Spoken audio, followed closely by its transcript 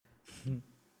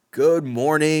Good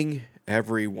morning,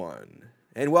 everyone,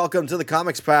 and welcome to the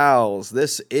Comics Pals.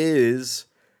 This is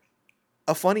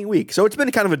a funny week. So it's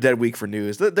been kind of a dead week for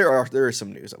news. There is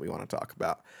some news that we want to talk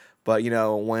about, but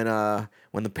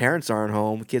when the parents aren't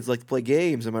home, kids like to play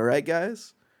games. Am I right,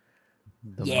 guys?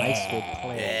 The mice will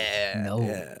play. Yeah, No,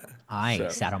 yeah. I So,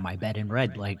 sat on my bed and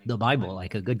read like the Bible,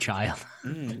 like a good child.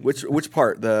 which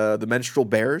part? The menstrual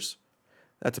bears?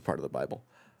 That's a part of the Bible.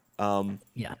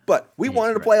 Yeah, But we it is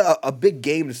wanted to right. play a big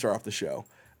game to start off the show.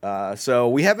 So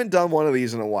we haven't done one of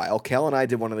these in a while. Cal and I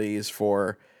did one of these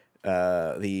for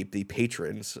the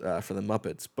patrons for the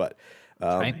Muppets, but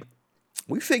That's right.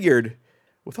 we figured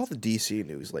with all the DC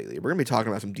news lately, we're gonna be talking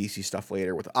about some DC stuff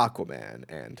later with Aquaman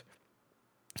and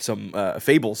some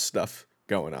Fables stuff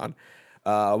going on.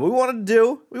 We wanted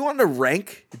to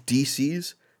rank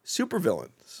DC's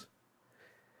supervillains.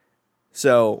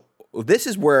 So this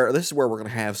is where we're gonna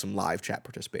have some live chat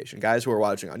participation, guys who are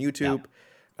watching on Yeah.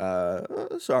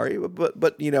 YouTube. Sorry,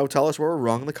 but tell us where we're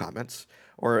wrong in the comments,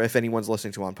 or if anyone's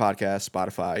listening to on podcast,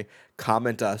 Spotify,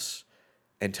 comment us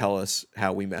and tell us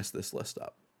how we messed this list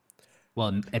up.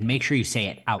 Well, and make sure you say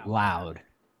it out loud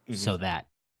Mhm. so that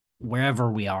wherever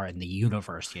we are in the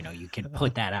universe, you can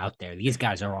put that out there. These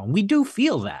guys are wrong. We do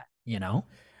feel that. It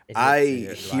I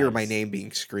hurts to hear hear my lies. name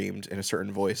being screamed in a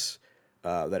certain voice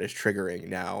that is triggering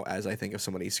now as I think of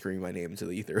somebody screaming my name into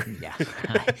the ether. Yeah.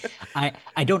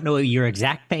 I don't know your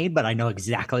exact pain, but I know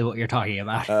exactly what you're talking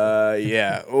about.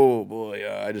 Yeah. Oh boy,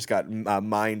 I just got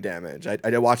mind damage.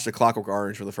 I watched The Clockwork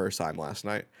Orange for the first time last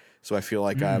night, so I feel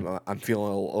like Mm. I'm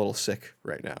feeling a little sick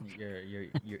right now.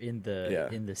 You're in the Yeah.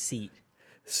 in the seat.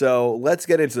 So let's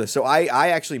get into this. So I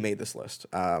actually made this list.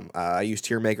 I used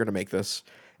Tier Maker to make this,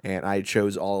 and I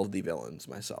chose all of the villains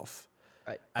myself.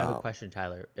 I have a question,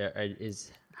 Tyler.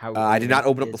 Is how are I we did not ranking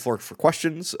open up the this? floor for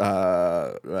questions,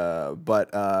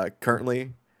 but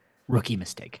currently, Rookie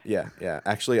mistake. yeah.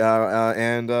 Actually,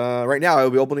 and right now I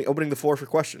will be opening the floor for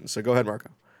questions. So go ahead, Marco.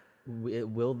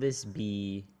 Will this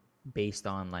be based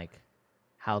on like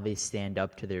how they stand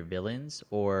up to their villains,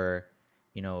 or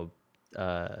you know,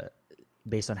 uh,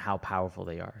 based on how powerful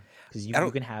they are? Because you I you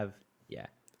don't. can have yeah.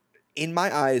 In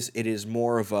my eyes, it is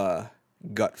more of a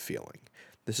gut feeling.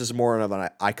 This is more of an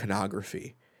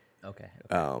iconography. Okay.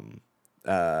 And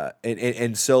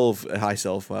Sylv, hi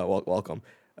Sylv, welcome.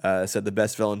 Said the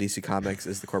best villain in DC Comics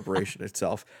is the corporation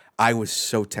itself. I was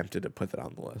so tempted to put that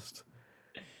on the list.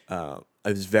 It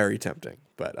was very tempting,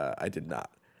 but I did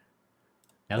not.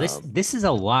 Now this is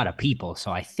a lot of people,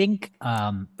 so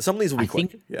Some of these will I be think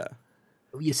quick.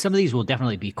 Yeah, some of these will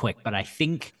definitely be quick, but I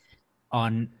think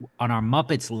on our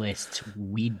Muppets list,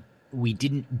 we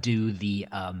didn't do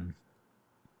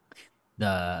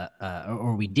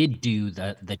or we did do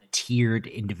the tiered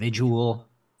individual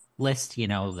list.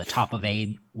 The top of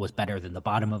A was better than the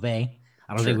bottom of A.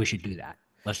 I don't think sure, we should do that.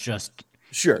 Let's just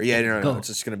sure. Yeah, no. It's go.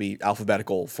 just going to be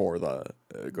alphabetical for the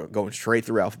going straight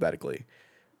through alphabetically,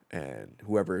 and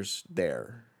whoever's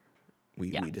there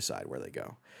Yeah. we decide where they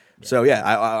go. Yeah. So yeah,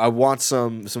 I want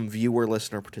some viewer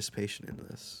listener participation in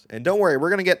this. And don't worry, we're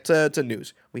gonna get to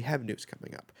news. We have news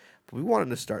coming up, but we wanted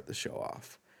to start the show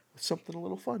off with something a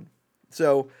little fun.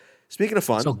 So speaking of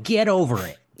So fun, get over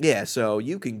it. yeah, so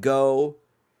you can go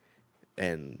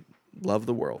and love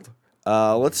the world.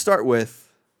 Let's start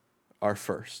with our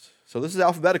first. So this is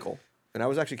alphabetical, and I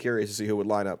was actually curious to see who would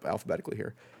line up alphabetically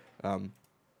here.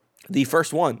 The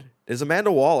first one is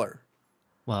Amanda Waller.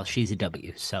 Well, she's a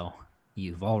W, so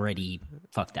you've already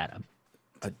fucked that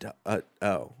up.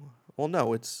 Oh, well,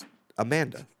 no, it's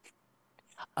Amanda.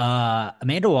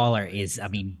 Amanda Waller is, I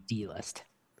mean, D list.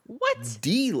 What?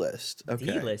 D list. D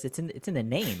Okay. list. It's in the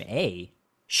name. A.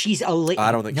 She's a lady.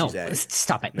 I don't think she's No, A.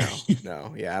 stop it. No,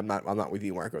 no. Yeah, I'm not with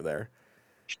you, Marco. There.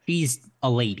 She's a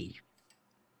lady.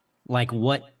 Like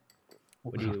what?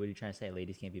 What are you trying to say?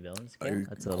 Ladies can't be villains? Are Yeah, you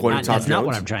that's a little quoting bit. Tom That's not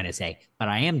what Jones? I'm trying to say. But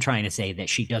I am trying to say that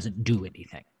she doesn't do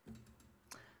anything.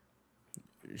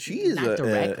 She is Not a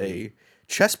directly.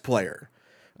 chess player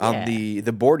on Yeah.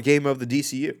 the board game of the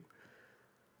DCU.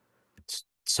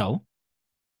 So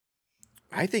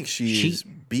I think she's she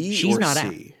B she's or not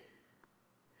out. C.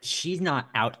 She's not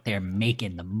out there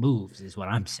making the moves, is what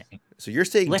I'm saying. So you're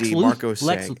saying Lex D. Luth Marco's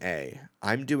Lex saying A.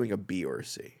 I'm doing a B or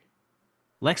C.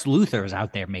 Lex Luthor is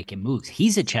out there making moves.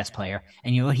 He's a chess player,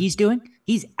 and you know what he's doing?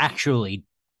 He's actually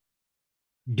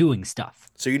doing stuff.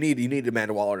 So you need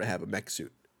Amanda Waller to have a mech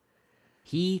suit.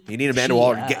 He You need Amanda she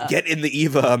Waller to get in the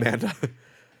Eva, Amanda.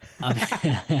 um,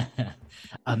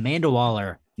 Amanda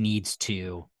Waller needs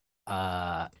to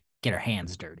get her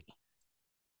hands dirty.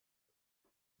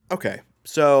 Okay.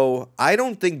 So I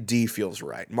don't think D feels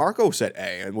right. Marco said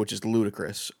A, which is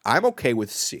ludicrous. I'm okay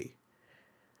with C.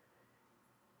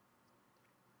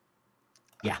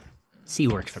 Yeah, C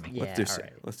works for me. Yeah, Let's do all C.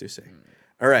 right. Let's do C.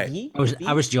 All right. B?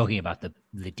 I was joking about the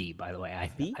D, by the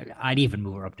way. B? I'd even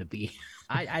move her up to B.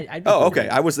 I'd be Oh, cool okay.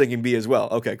 with I was thinking B as well.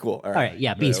 Okay, cool. All right. right,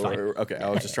 yeah, B's fine. Okay, I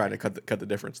was just trying to cut the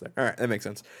difference there. All right, that makes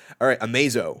sense. All right,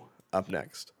 Amazo up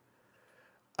next.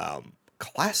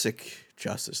 Classic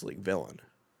Justice League villain.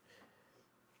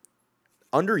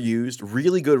 Underused,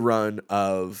 really good run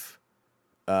of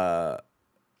an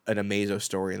Amazo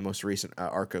story in the most recent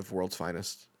arc of World's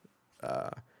Finest, with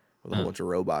a whole bunch of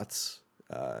robots.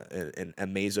 And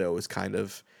Amazo is kind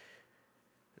of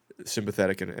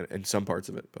sympathetic in some parts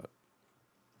of it, but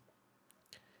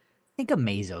I think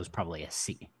Amazo is probably a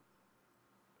C.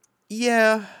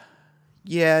 yeah,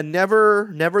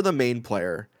 never the main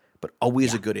player, but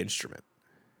always a good instrument.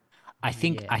 I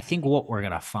think Yeah. what we're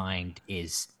gonna find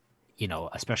is,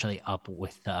 especially up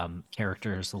with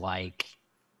characters like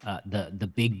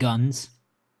the big guns,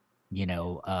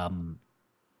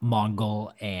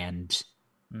 Mongol and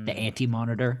the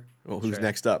Anti-Monitor. Well, who's Sure.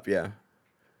 next up? Yeah.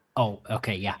 Oh,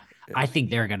 okay, yeah. I think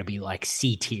they're gonna be like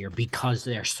C tier because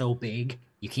they're so big.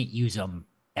 You can't use them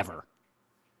ever.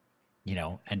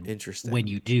 And Interesting. when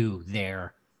you do,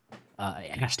 it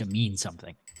has to mean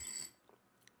something.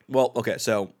 Well, okay,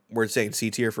 so we're saying C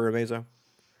tier for Amazo.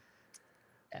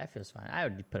 That feels fine. I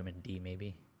would put him in D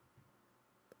maybe.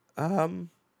 You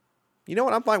know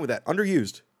what? I'm fine with that.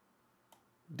 Underused.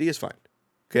 D is fine.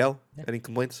 Kale, any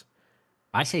complaints?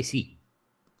 I say C.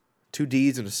 2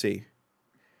 D's and a C.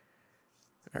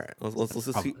 All right, let's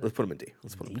see. Probably. Let's put him in D.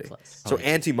 Let's put him in D D. plus. So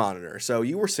Anti-Monitor. So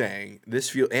you were saying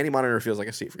Anti-Monitor feels like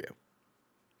a C for you.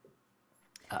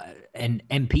 And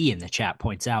MP in the chat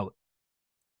points out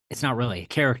it's not really a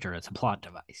character; it's a plot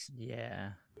device.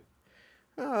 Yeah.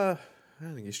 I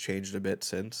think he's changed a bit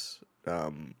since.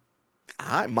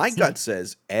 My gut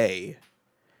says A.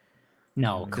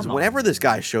 No, Because come on. whenever this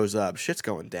guy shows up, shit's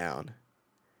going down.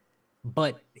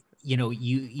 But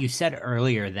you said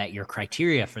earlier that your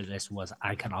criteria for this was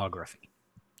iconography.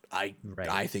 I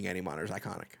Right. think Anti-Monitor is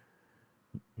iconic.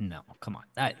 No, come on.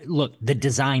 Look, the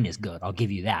design is good. I'll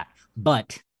give you that.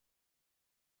 But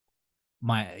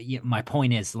my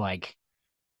point is, like,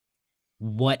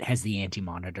 what has the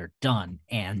Anti-Monitor done,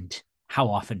 and how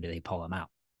often do they pull him out?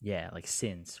 Yeah, like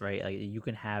since, right? Like you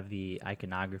can have the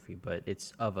iconography, but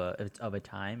it's of a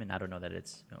time, and I don't know that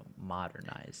it's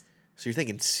modernized. So you're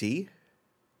thinking C?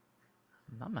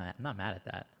 I'm not mad at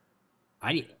that.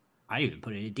 I even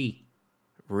put it in D.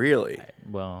 Really?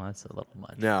 Well, that's a little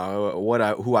much. No,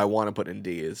 who I want to put in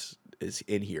D is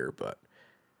in here, but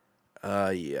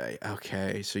yeah,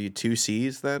 okay. So you 2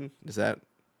 C's then? Is that?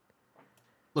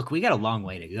 Look, we got a long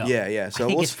way to go. Yeah. So I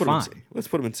think let's it's put him in fine. C. Let's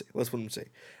put him in C.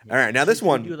 All right, now this Should we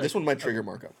one, do, this like- one might trigger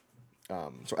Marco.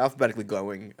 So alphabetically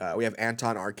going, we have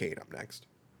Anton Arcane up next.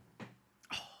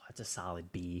 That's a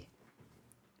solid B.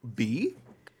 B.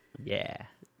 Yeah,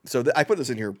 So I put this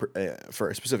in here for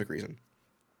a specific reason.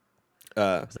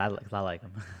 'cause I like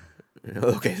him.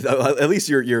 Okay, so at least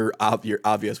you're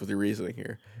obvious with your reasoning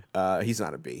here. He's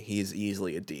not a B. He's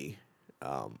easily a D.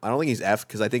 I don't think he's F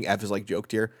because I think F is like joke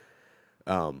tier.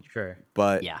 Sure.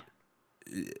 But Yeah.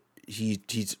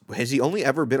 he's has he only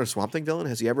ever been a Swamp Thing villain?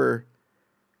 Has he ever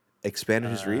expanded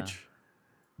his reach?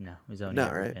 No, he's only No,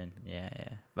 ever right? been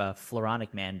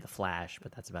Floronic Man, the Flash,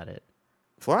 but that's about it.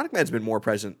 Floronic Man's been more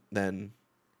present than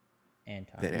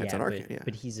Anton. Then Anton Arcane, yeah.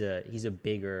 But he's a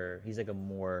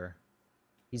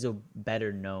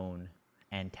better known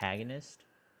antagonist,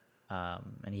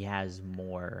 and he has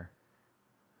more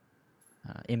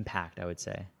impact, I would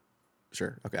say.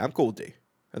 sure. Okay, I'm cool with D.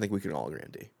 I think we can all agree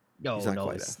on D. No, He's not no,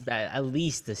 quite it's F. at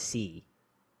least a C.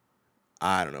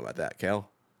 I don't know about that, Kel.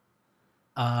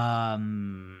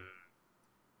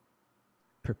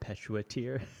 Perpetua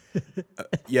tier.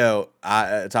 Yo,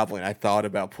 top lane. I thought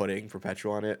about putting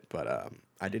Perpetual on it, but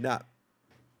I did not.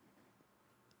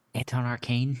 Anton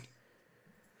Arcane.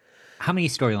 How many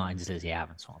storylines does he have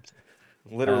in Swamp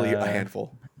Thing? Literally a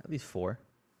handful. At least 4,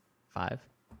 5. And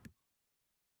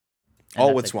All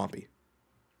that's with like- Swampy.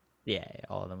 Yeah,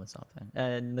 all of them with something.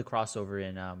 And the crossover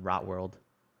in Rot World.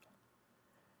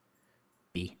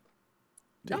 B.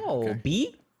 No, okay.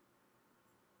 B?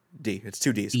 D. It's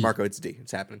 2 Ds. D. Marco, it's D.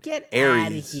 It's happening. Get Ares.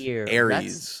 outta here. Ares.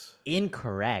 That's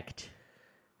incorrect.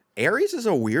 Ares is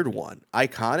a weird one.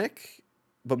 Iconic,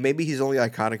 but maybe he's only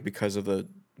iconic because of the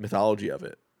mythology of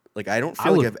it. Like I don't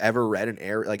feel like I've ever read an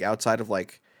Ares like outside of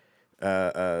like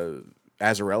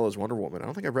Azarella's Wonder Woman. I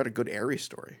don't think I've read a good Ares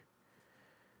story.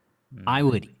 I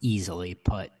would easily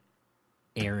put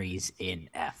Ares in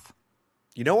F.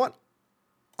 You know what?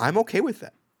 I'm okay with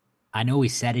that. I know we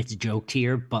said it's joke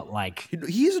tier, but like,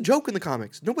 He is a joke in the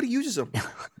comics. Nobody uses him.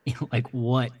 like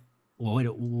what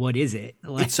what is it?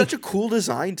 Like, It's such a cool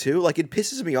design too. Like it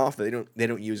pisses me off that they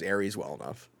don't use Ares well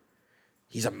enough.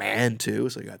 He's a man too,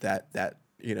 so you got that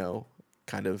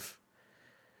kind of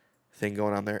thing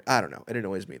going on there. I don't know. It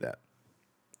annoys me that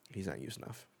he's not used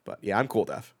enough. But yeah, I'm cool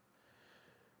with F.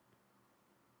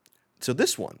 So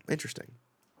this one, interesting.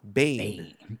 Bane.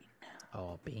 Bane.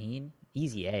 Oh, Bane,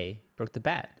 easy A, broke the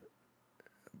bat.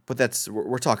 But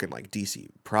we're talking like DC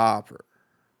proper.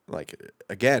 Like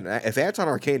again, if Anton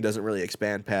Arcane doesn't really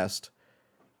expand past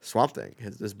Swamp Thing,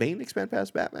 does Bane expand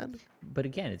past Batman? But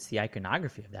again, it's the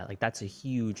iconography of that. Like that's a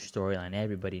huge storyline.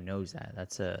 Everybody knows that.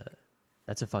 That's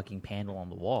a fucking panel on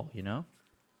the wall. You know.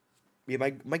 Yeah,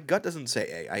 my gut doesn't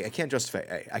say A. I can't justify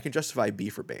A. I can justify B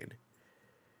for Bane.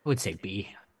 I would say B.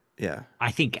 Yeah.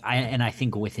 I think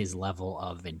with his level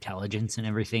of intelligence and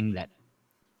everything that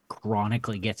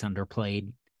chronically gets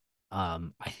underplayed,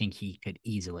 I think he could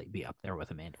easily be up there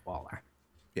with Amanda Waller.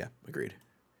 Yeah, agreed.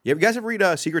 You guys ever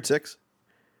read Secret Six?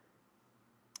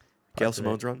 Gail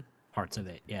Simone's run? Parts of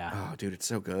it, yeah. Oh, dude, it's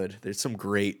so good. There's some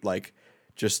great, like,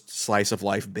 just slice of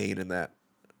life Bane in that.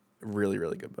 Really,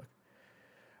 really good book.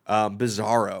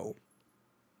 Bizarro.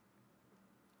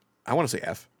 I want to say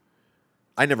F.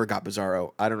 I never got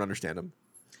Bizarro. I don't understand him.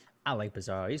 I like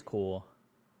Bizarro. He's cool.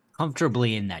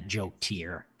 Comfortably in that joke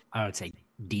tier. I would say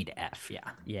D to F,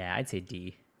 yeah. Yeah, I'd say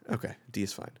D. Okay, D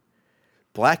is fine.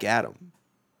 Black Adam.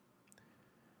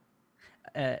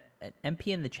 MP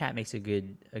in the chat makes a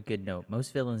good note.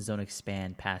 Most villains don't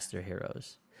expand past their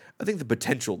heroes. I think the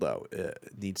potential though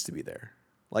needs to be there.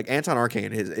 Like Anton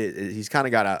Arcane, he's kind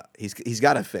of got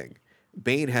a thing.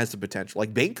 Bane has the potential.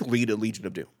 Like Bane could lead a Legion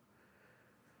of Doom.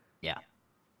 Yeah.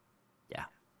 Yeah.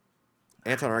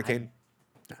 Anton Arcane.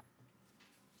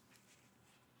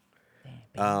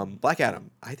 Damn, Black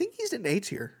Adam. I think he's in A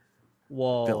tier.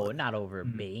 Whoa, villain. not over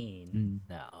Bane.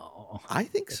 No. I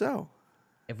think so.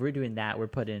 If we're doing that, we're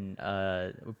putting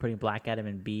Black Adam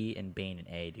in B and Bane in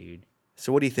A, dude.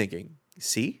 So what are you thinking?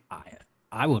 C?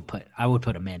 I would put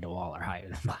Amanda Waller higher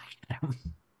than Black Adam.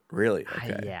 Really?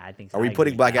 Okay. Yeah, I think so. Are we I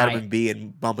putting agree. Black Adam in B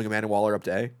and bumping Amanda Waller up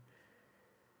to A?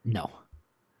 No.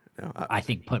 No. I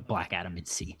think put Black Adam in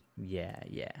C. Yeah.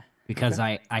 Because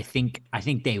I think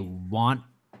they want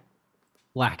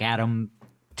Black Adam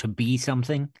to be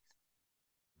something.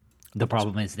 The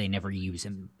problem is they never use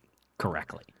him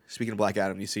correctly. Speaking of Black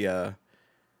Adam, you see that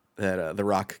The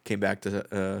Rock came back to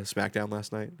SmackDown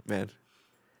last night? Man,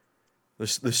 the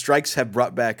strikes have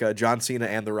brought back John Cena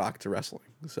and The Rock to wrestling.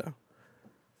 So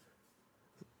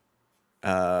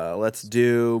let's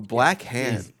do Black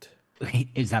Hand.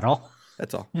 Is that all?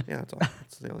 That's all. Yeah, that's all.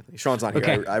 That's the only thing. Sean's not here.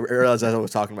 Okay. I realized as I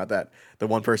was talking about that, the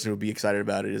one person who would be excited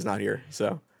about it is not here.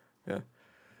 So, yeah.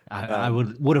 I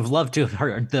would have loved to have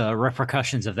heard the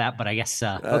repercussions of that, but I guess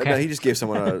okay. No, he just gave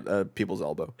someone a people's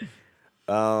elbow.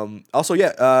 Also,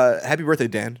 yeah, happy birthday,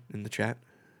 Dan, in the chat.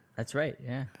 That's right.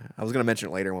 Yeah. I was going to mention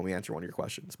it later when we answer one of your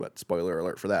questions, but spoiler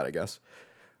alert for that, I guess.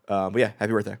 But yeah,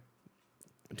 happy birthday.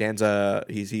 Dan's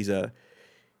he's a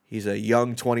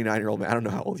young 29-year-old man. I don't know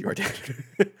how old you are, Dan.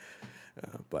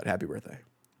 But happy birthday.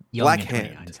 Young Black and Hand.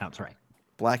 29 sounds right.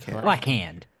 Black Hand. Black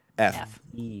Hand. F.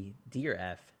 E, D or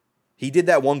F. He did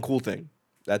that one cool thing.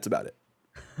 That's about it.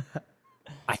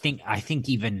 I think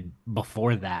even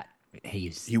before that, he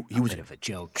was a bit of a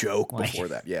joke. Like, Before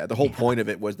that. Yeah. The whole point of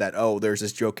it was that, there's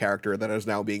this joke character that is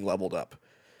now being leveled up.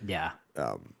 Yeah.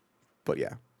 But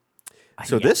yeah.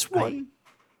 So Yeah, this one,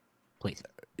 please.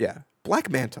 yeah,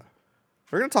 Black Manta.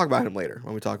 We're going to talk about him later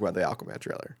when we talk about the Aquaman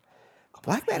trailer.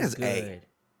 Black Manta's A. Good.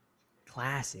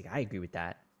 Classic. I agree with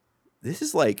that. This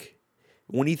is like,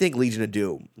 when you think Legion of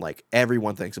Doom, like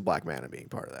everyone thinks of Black Manta being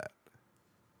part of that.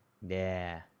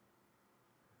 Yeah.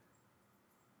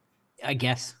 I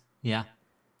guess. Yeah.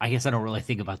 I guess I don't really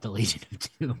think about the Legion of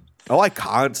Doom. Oh, I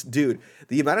can't. Dude,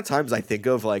 the amount of times I think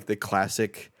of like the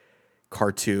classic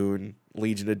cartoon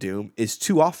Legion of Doom is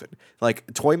too often. Like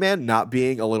Toyman not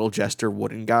being a little jester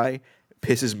wooden guy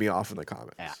pisses me off in the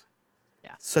comics. Yeah.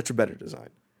 Such a better design.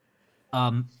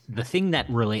 The thing that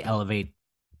really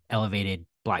elevated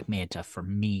Black Manta for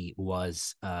me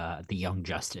was the Young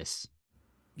Justice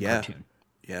cartoon.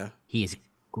 Yeah. He is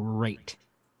great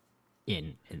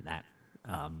in that.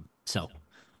 So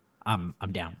I'm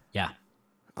down. Yeah.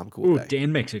 I'm cool Ooh, with that.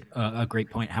 Dan makes a great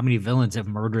point. How many villains have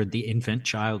murdered the infant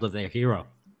child of their hero?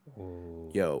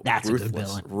 Yo, That's a ruthless. good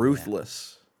villain.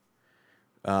 Ruthless.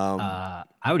 I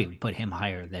would even put him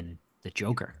higher than the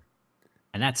Joker,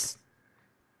 and that's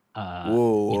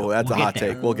Whoa, that's we'll a hot get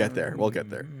there. take. We'll get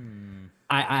there.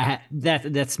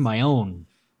 That's my own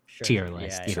Sure. tier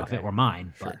list. Yeah, If it were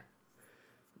mine, Sure.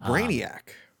 Brainiac.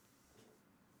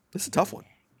 This is a tough one.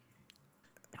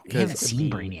 but we haven't Because-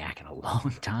 seen Brainiac in a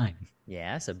long time.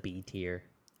 Yeah, that's a B tier.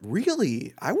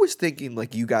 Really? I was thinking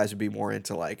like you guys would be more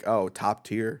into like, oh, top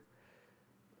tier.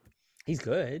 He's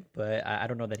good, but I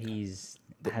don't know that he's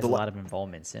The, has the, a la- lot of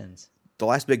involvement since. the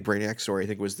last big Brainiac story, I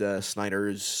think, was the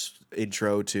Snyder's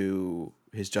intro to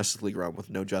his Justice League run with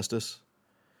No Justice.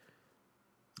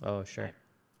 Oh, sure.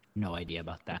 No idea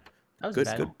about that. That was Good,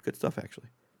 bad. good stuff actually.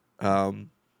 Um,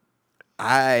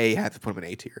 I have to put him in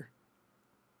A tier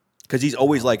because he's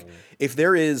always like, No. if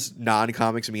there is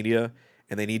non-comics media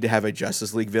and they need to have a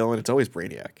Justice League villain, it's always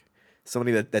Brainiac,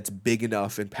 somebody that's big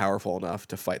enough and powerful enough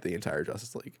to fight the entire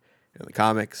Justice League in the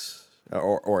comics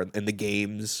or in the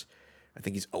games. I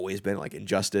think he's always been like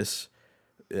Injustice,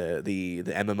 the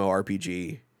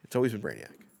MMORPG. It's always been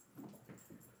Brainiac.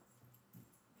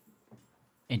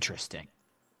 Interesting.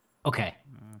 Okay.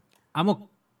 I'm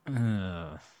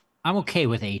okay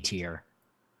with A tier.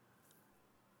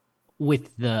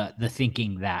 With the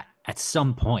thinking that at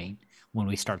some point when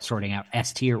we start sorting out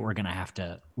S tier, we're gonna have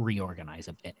to reorganize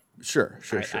a bit. Sure,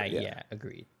 Yeah,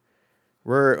 agreed.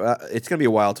 We're it's gonna be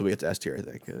a while till we get to S tier. I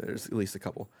think there's at least a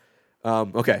couple.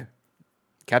 Okay,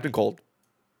 Captain Cold.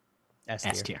 S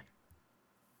S tier. tier.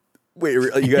 Wait,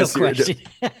 you No guys? question.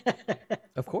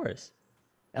 Of course.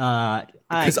 Because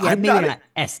Yeah, I'm maybe not- not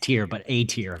S tier, but A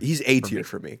tier. He's A tier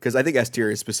for me because I think S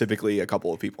tier is specifically a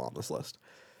couple of people on this list.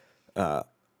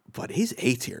 But he's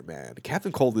A tier, man.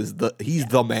 Captain Cold is the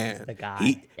man. the guy.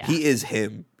 He Yeah. he is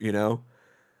him. You know.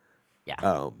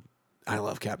 Yeah. I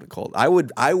love Captain Cold. I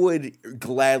would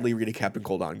gladly read a Captain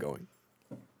Cold ongoing.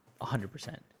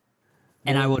 100%.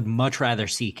 And I would much rather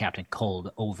see Captain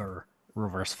Cold over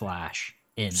Reverse Flash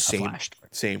in Same, a Flash story.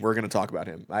 same. We're gonna talk about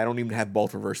him. I don't even have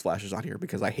both Reverse Flashes on here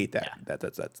because I hate that. Yeah.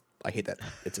 That's I hate that.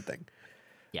 It's a thing.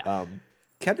 Yeah.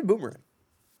 Captain Boomerang.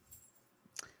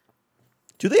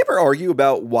 Do they ever argue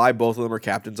about why both of them are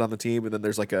captains on the team, and then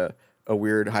there's like a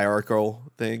weird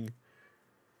hierarchical thing?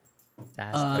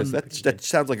 That's 'Cause pretty that good.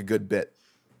 sounds like a good bit.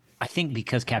 I think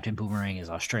because Captain Boomerang is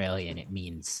Australian, it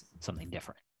means something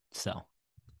different. So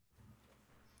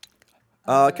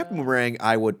Captain Boomerang,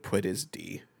 I would put as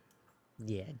D.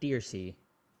 Yeah, D or C.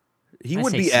 He I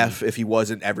would say be C. F if he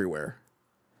wasn't everywhere.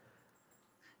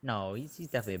 No, he's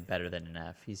definitely better than an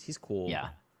F. He's cool. Yeah.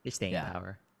 He's staying Yeah.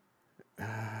 power.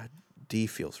 D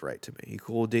feels right to me. You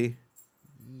cool, D?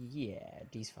 Yeah,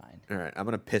 D's fine. All right, I'm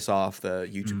gonna piss off the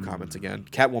YouTube comments again.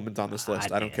 Catwoman's on this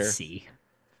list. I don't care. C.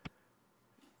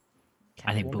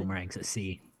 I think Catwoman? Boomerang's a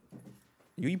C.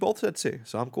 You both said C,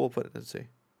 so I'm cool putting it at C.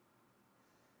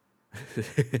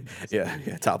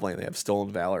 yeah. Top lane. They have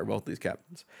Stolen Valor. Both these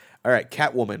captains. All right,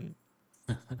 Catwoman.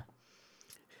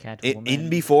 Catwoman. In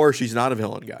before, she's not a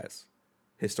villain, guys.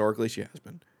 Historically, she has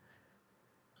been.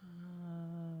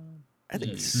 I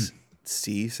think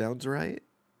C sounds right.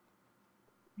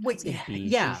 Wait, Say B.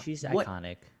 yeah. She's what-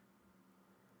 iconic.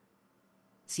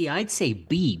 See, I'd say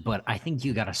B, but I think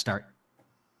you got to start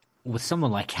with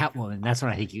someone like Catwoman. That's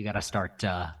when I think you got to start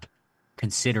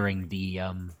considering the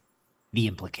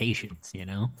implications. You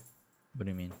know, What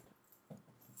do you mean?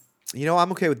 You know,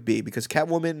 I'm okay with B because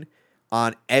Catwoman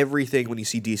on everything when you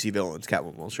see DC villains,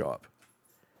 Catwoman will show up.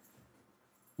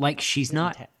 like she's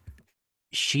not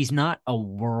a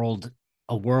world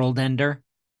ender,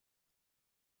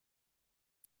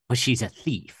 but she's a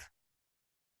thief.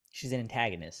 She's an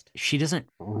antagonist. She doesn't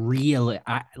really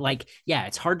yeah,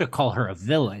 it's hard to call her a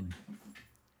villain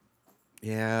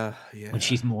Yeah. when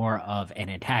she's more of an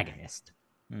antagonist.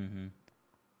 Mm-hmm.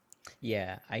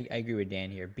 Yeah, I agree with Dan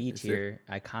here. B Is there- tier,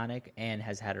 iconic, and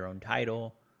has had her own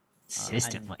title.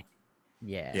 Consistently.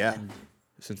 Yeah. Yeah. And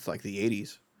Since like the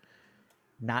 80s.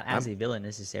 not as a villain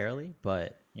necessarily,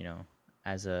 but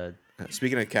as a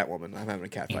Speaking of Catwoman, I'm having a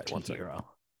cat fight. One second. Anti-hero.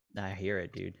 I hear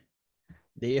it, dude.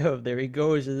 There he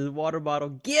goes with his water bottle.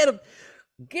 Get him,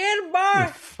 You boy.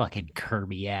 fucking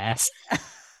Kirby ass.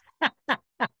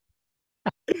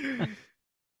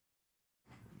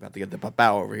 About to get the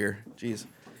bow over here. Jeez.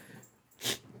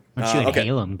 Why don't you okay.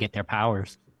 inhale them, get their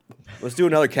powers? Let's do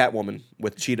another Catwoman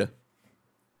with Cheetah.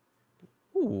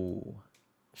 Ooh,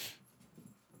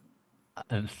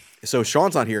 So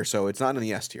Sean's on here, so it's not in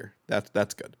the S tier.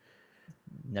 That's good.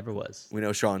 never was. We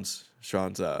know Sean's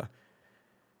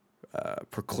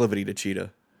proclivity to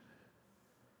Cheetah.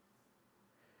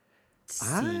 C.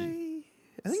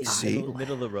 I think C.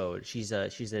 Middle of the road. She's an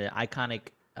iconic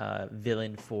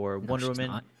villain for Wonder she's Woman.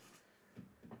 not.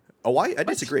 Oh, I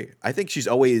disagree. I think she's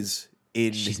always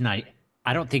in. She's not.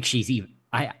 I don't think she's even.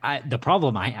 The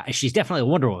problem she's definitely a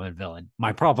Wonder Woman villain.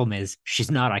 My problem is she's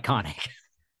not iconic.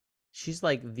 She's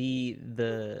like the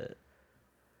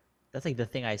that's like the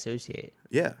thing I associate.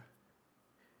 Yeah.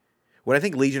 When I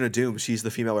think Legion of Doom, she's the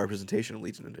female representation of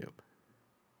Legion of Doom.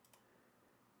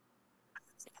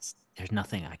 There's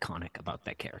nothing iconic about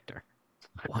that character.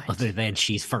 What? Other than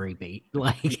she's furry bait.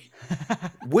 Like,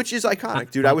 Which is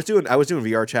iconic, dude. I was doing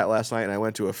VR chat last night, and I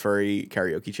went to a furry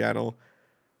karaoke channel.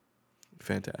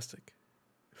 Fantastic.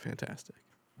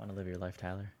 Want to live your life,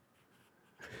 Tyler?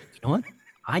 you know what?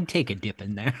 I'd take a dip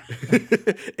in there.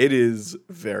 It is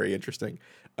very interesting.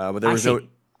 But there was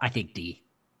I think D.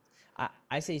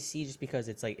 I say C just because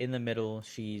it's like in the middle.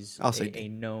 She's I'll say D. a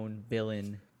known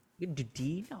villain. You do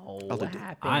D? No, I'll do what D.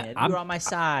 happened? I'm- You're on my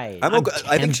side. I'm okay.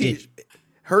 I think tempted.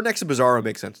 her next to Bizarro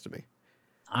makes sense to me.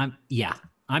 I'm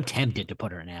tempted to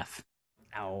put her in F.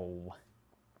 Ow. You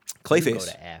Clayface. Go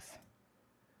to F.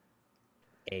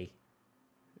 A.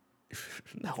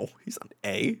 No, he's on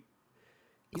A.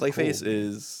 He's Clayface cool.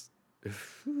 is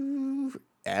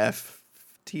F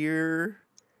tier.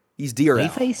 He's D or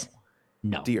F. Clayface?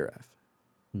 No. D or F.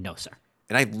 No, sir.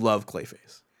 And I love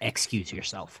Clayface. Excuse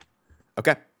yourself.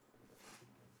 Okay.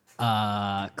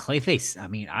 Clayface. I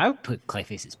mean, I would put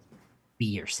Clayface as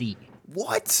B or C.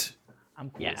 What? I'm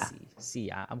cool Yeah. with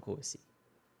C. I'm cool with C.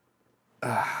 All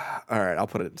right, I'll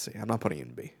put it in C. I'm not putting it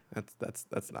in B.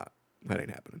 That ain't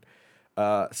happening.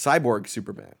 Cyborg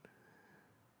Superman.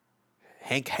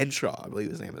 Hank Henshaw, I believe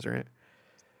his name is, right?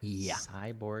 Yeah.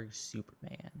 Cyborg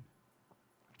Superman.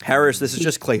 Harris, this is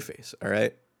just Clayface, all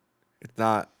right? It's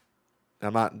not.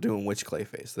 I'm not doing which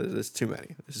Clayface. There's too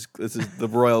many. This is the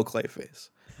royal Clayface.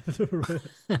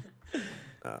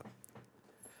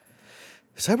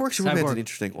 Cyborg Superman's an Cyborg.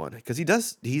 interesting one because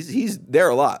he's there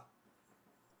a lot.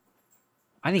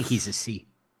 I think he's a C.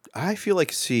 I feel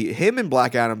like him and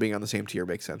Black Adam being on the same tier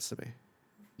makes sense to me.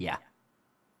 Yeah.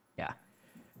 Yeah.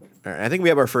 All right, I think we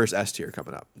have our first S tier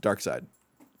coming up. Darkseid.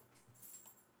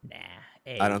 Nah.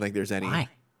 A. I don't think there's any. Why?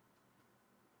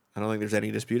 I don't think there's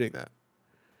any disputing that.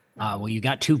 Well, you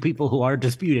got two people who are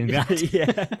disputing that.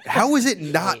 yeah. How is it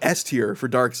not S tier for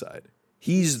Darkseid?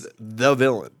 He's the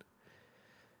villain.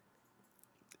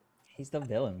 He's the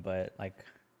villain, but like,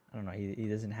 I don't know. He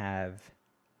doesn't have.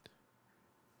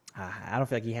 I don't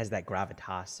feel like he has that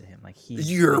gravitas to him. Like he's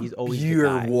always the you're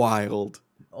guy. wild.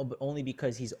 Oh, but only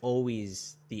because he's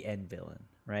always the end villain,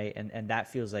 right? And that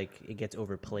feels like it gets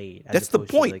overplayed. as That's the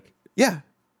opposed to, point. like, Yeah.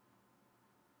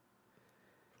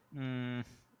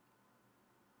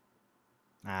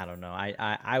 I don't know.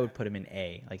 I would put him in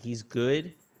A. Like he's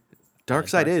good.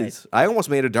 Darkseid Darkseid- is. I almost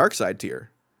made a Darkseid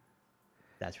tier.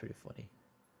 That's pretty funny.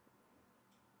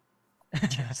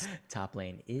 Top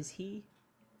lane, is he?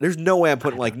 There's no way I'm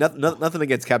putting like nothing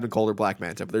against Captain Cold or Black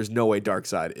Manta, but there's no way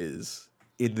Darkseid is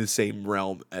in the same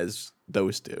realm as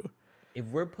those two. If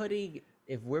we're putting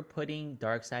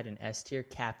Darkseid in S tier,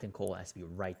 Captain Cole has to be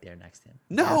right there next to him.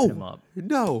 Dapping him No, up.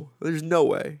 no, there's no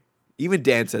way. Even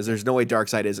Dan says there's no way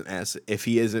Darkseid isn't S. If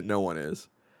he isn't, no one is.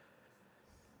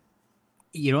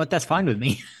 You know what? That's fine with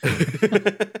me.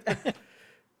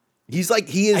 He is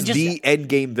the end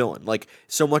game villain. Like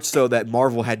so much so that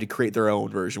Marvel had to create their own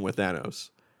version with Thanos.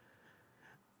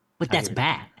 But that's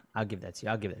bad. I'll give that to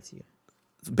you.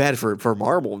 It's bad for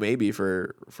Marvel, maybe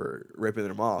for ripping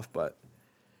them off, but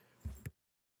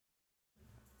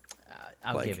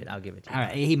I'll Like- give it to you. All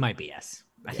right, he might be S.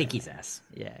 I think he's S.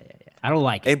 Yeah. I don't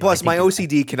like it. and but I plus think my he's S.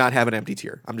 OCD cannot have an empty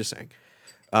tier. I'm just saying.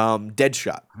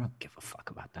 Deadshot. I don't give a fuck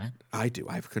about that. I do.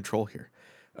 I have control here.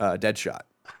 Deadshot.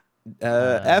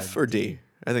 F or D?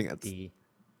 I think that's. D.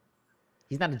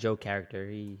 He's not a joke character.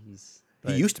 He's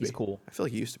He used to he's be. cool. I feel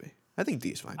like he used to be. I think D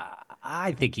is fine.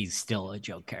 I think he's still a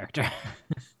joke character.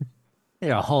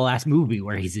 There's a whole ass movie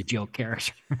where he's a joke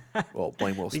character. Well,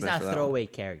 blame Will He's Smith not for a that. throwaway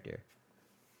character.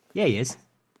 Yeah, he is.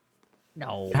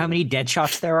 No. How many dead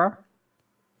shots there are?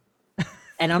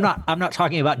 And I'm not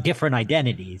talking about different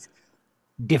identities.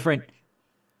 Different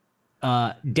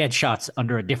dead shots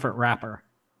under a different wrapper.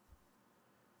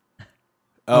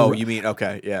 Oh, you mean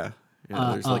okay? Yeah.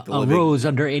 There's like the A living. rose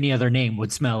under any other name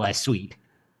would smell less sweet.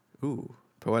 Ooh,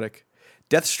 poetic.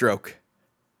 Deathstroke.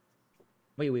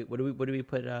 Wait. What do we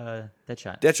put?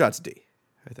 Deadshot. Deadshot's D.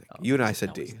 I think you and I said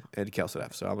no, D, it's and Kel said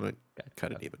F. So I'm gonna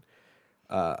cut it even.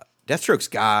 Deathstroke's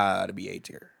gotta be A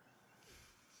tier.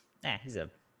 He's a.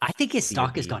 I think his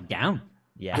stock has B. gone down.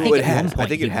 Yeah. I Well, think it at one has. I point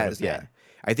think he it would has. have Yeah. been.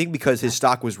 I think because his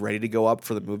stock was ready to go up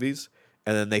for the movies,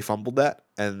 and then they fumbled that,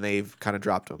 and they've kind of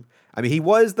dropped him. I mean, he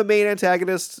was the main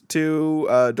antagonist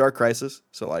to Dark Crisis,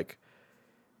 so like,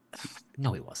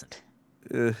 No, he wasn't.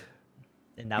 And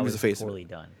that He was was the face of it. poorly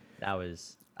done. That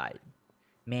was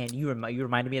Man, you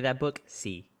reminded me of that book.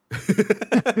 C.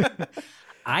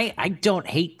 I don't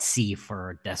hate C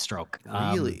for Deathstroke.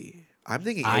 really, I'm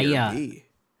thinking A I, or B.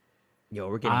 Yo,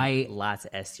 we're getting lots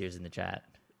of S tiers in the chat.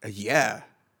 Yeah.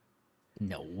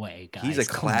 No way, guys. He's a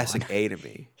come classic on. A to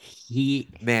me. He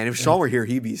Man, if Sean were here,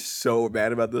 he'd be so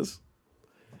mad about this.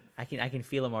 I can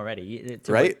feel him already.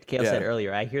 To Right? what Kale said Yeah.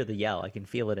 earlier, I hear the yell. I can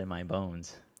feel it in my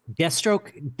bones.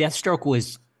 Deathstroke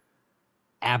was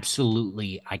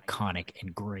absolutely iconic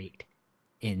and great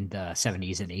in the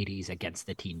 70s and 80s against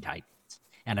the Teen Titans.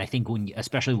 And I think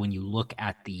especially when you look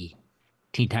at the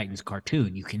Teen Titans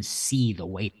cartoon, you can see the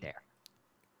weight there.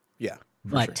 Yeah. For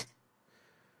But sure.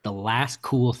 the last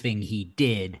cool thing he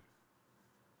did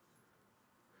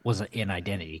was an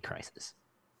identity crisis.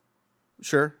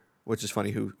 Sure. Which is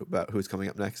funny about who's coming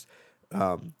up next.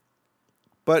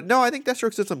 But no, I think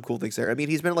Deathstroke's did some cool things there. I mean,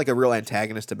 he's been like a real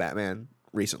antagonist to Batman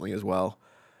recently as well.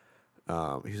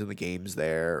 He was in the games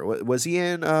there. Was he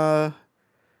in? I mean,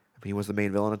 he was the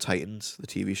main villain of Titans, the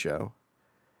TV show.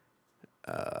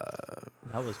 That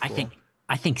was cool.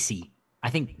 I think C. I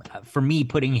think for me,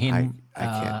 putting him I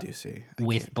can't do C. I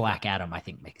with can't. Black Adam, I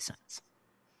think makes sense.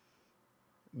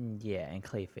 Yeah, and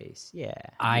Clayface. Yeah.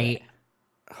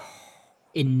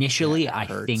 Initially, That I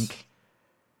hurts. think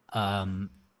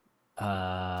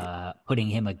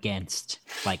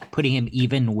putting him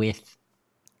even with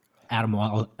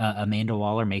Amanda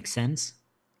Waller makes sense.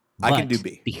 I can do But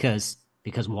B. because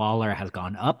Waller has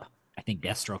gone up. I think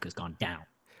Deathstroke has gone down.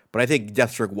 But I think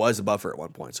Deathstroke was above her at one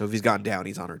point. So if he's gone down,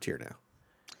 he's on her tier now.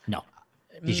 No,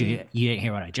 you didn't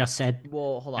hear what I just said?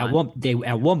 Well, hold on.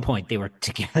 At one point they were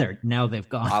together. Now they've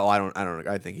gone. Oh, I don't.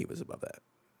 I think he was above that.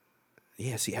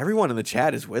 Yeah. See, everyone in the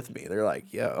chat is with me. They're like,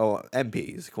 yeah. Oh,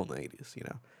 MP. He's cool in the 80s. You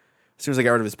know. As soon as I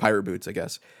got rid of his pirate boots, I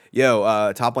guess.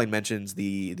 Yo, Top Lane mentions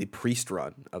the Priest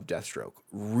run of Deathstroke.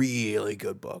 Really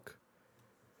good book.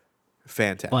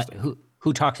 Fantastic. But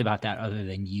who talks about that other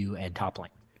than you and Top Lane?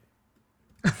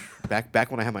 Back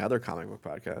when I had my other comic book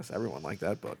podcast, everyone liked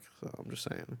that book. So I'm just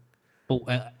saying.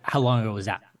 But how long ago was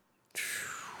that?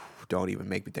 Don't even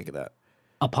make me think of that.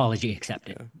 Apology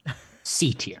accepted.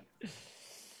 C tier.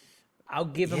 I'll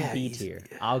give him Yeah, B he's- tier.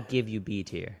 I'll give you B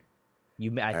tier.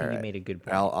 I think you made a good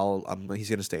point. He's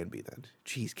gonna stay in B then.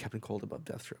 Jeez, Captain Cold above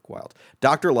Deathstroke. Wild.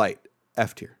 Dr. Light,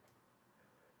 F tier.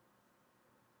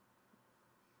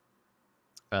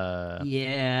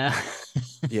 Yeah.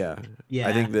 Yeah. Yeah.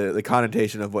 I think the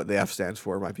connotation of what the F stands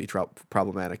for might be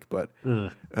problematic, but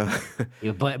Ugh.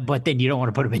 Yeah, but then you don't want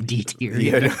to put him in D tier.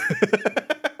 yeah.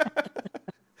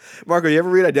 Marco, you ever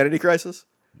read Identity Crisis?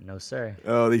 No, sir.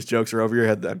 Oh, these jokes are over your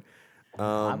head then.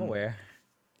 I'm aware.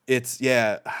 It's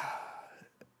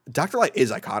Dr. Light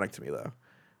is iconic to me though.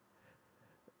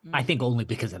 I think only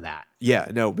because of that. Yeah,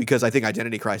 no, because I think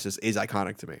Identity Crisis is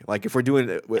iconic to me. Like if we're doing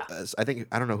it with I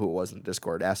don't know who it was in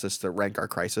Discord asked us to rank our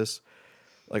crisis.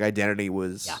 Like Identity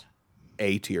was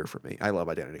A tier for me. I love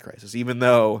Identity Crisis, even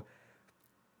though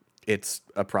it's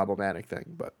a problematic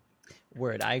thing. But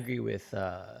Word. I agree with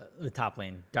the Top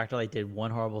Lane. Dr. Light did one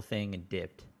horrible thing and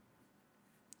dipped.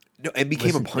 no, and became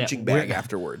Listen, a punching we're- bag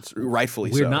afterwards,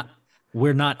 rightfully We're so.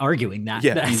 we're not arguing that.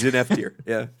 Yeah, That's- he's in F tier.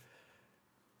 Yeah.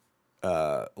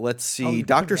 Let's see, you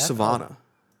Dr. put F? Savannah.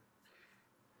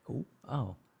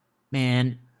 Oh.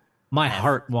 Man, my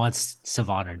heart wants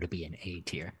Savannah to be an A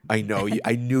tier. I know.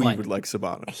 I knew you But- would like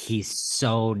Savannah. He's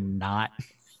so not.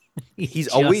 He's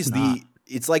just always not.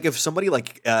 It's like if somebody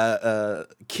like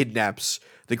kidnaps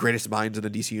the greatest minds in the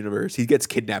DC universe, he gets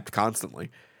kidnapped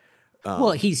constantly.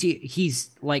 Well, he's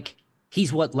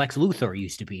what Lex Luthor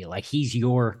used to be. Like he's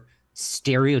your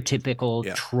stereotypical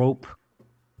Yeah. trope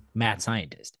mad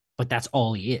scientist, but that's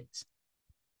all he is.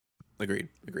 Agreed.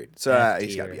 So F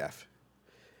he's got to tier. be F.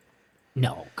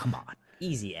 No, come on,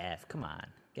 Easy F. Come on.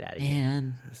 Get out of here.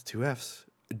 man. That's two Fs.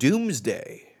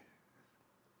 Doomsday.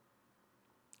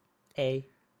 A.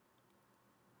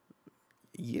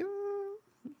 Yeah,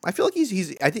 I feel like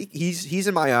I think he's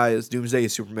in my eyes. Doomsday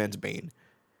is Superman's Bane.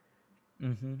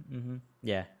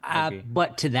 Yeah. I agree.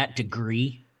 But to that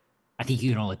degree, I think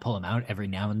you can only pull him out every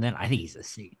now and then. I think he's a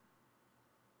C.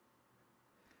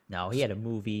 No, he had a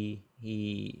movie.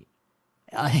 He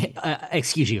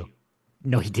Excuse you.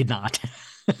 No, he did not.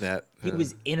 That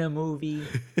was in a movie.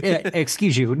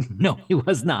 Excuse you. No, he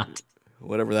was not.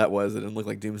 whatever that was, it didn't look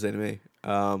like Doomsday to me.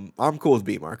 I'm cool with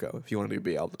B, Marco. If you want to do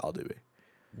B, I'll do B.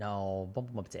 No, bump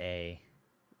him up to A.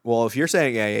 Well, if you're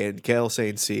saying A and Kale's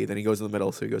saying C, then he goes in the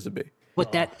middle, so he goes to B.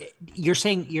 But that you're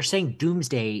saying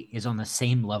Doomsday is on the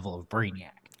same level of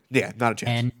Brainiac. Yeah, not a chance.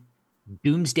 And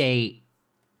Doomsday,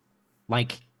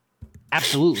 like,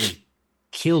 absolutely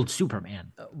killed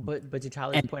Superman. But to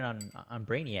Tyler's point on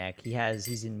Brainiac,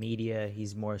 he's in media.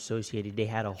 He's more associated. They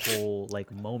had a whole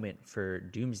like moment for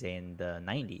Doomsday in the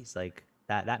 '90s. Like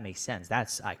that makes sense.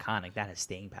 That's iconic. That has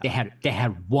staying power. They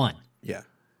had one. Yeah.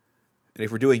 And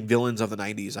if we're doing villains of the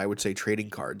 90s, I would say trading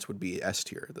cards would be S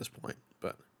tier at this point.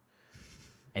 But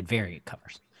And variant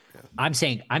covers. I'm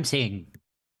saying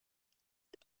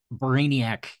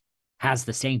Brainiac has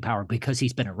the staying power because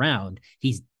he's been around.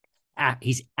 He's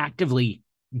actively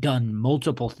done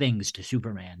multiple things to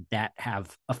Superman that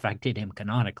have affected him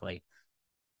canonically,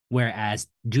 whereas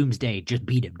Doomsday just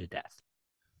beat him to death.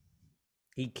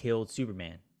 He killed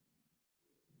Superman.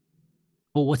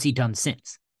 But what's he done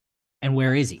since? And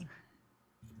where is he?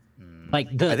 Like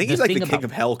I think he's like the king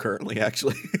of hell currently,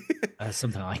 actually.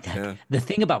 Something like that. Yeah. The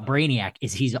thing about Brainiac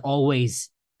is he's always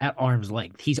at arm's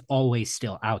length. He's always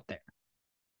still out there.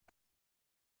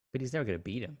 But he's never gonna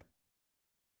beat him.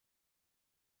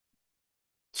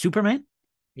 Superman,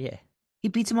 Yeah. he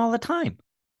beats him all the time.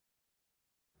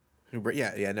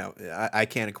 Yeah, no. I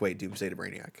can't equate Doomsday to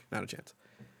Brainiac. Not a chance.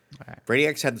 All right.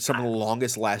 Brainiac's had some of the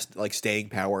longest staying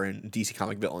power in DC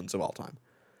comic villains of all time.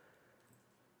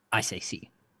 I say C.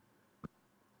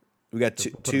 We got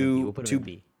We'll put him in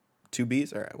B. two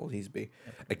Bs? All right, well, he's B.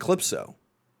 Eclipso.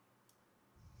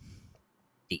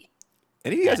 D.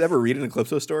 Any of you guys ever read an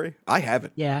Eclipso story? I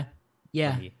haven't. Yeah.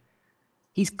 B.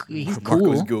 He's Marco's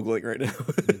cool. Googling right now.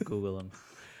 Google him.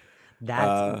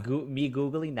 That's me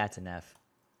googling. That's an F.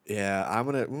 Yeah, I'm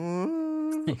going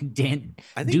to... I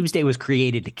think- Doomsday was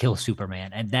created to kill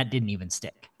Superman, and that didn't even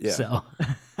stick. Yeah. So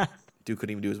Dude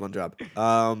couldn't even do his one job.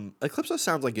 Eclipso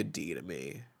sounds like a D to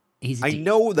me. he's. I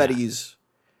know that he's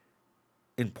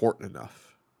important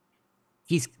enough.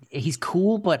 He's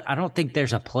cool, but I don't think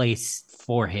there's a place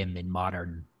for him in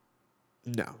modern.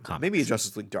 No, Comics. maybe a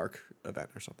Justice League Dark event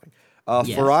or something. Yes,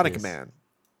 Veronica yes. Man.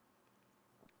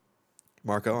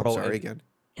 Marco, I'm Bro, sorry if- again.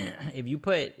 If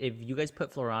you guys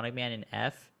put Floronic Man in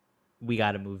F, we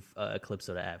got to move Eclipso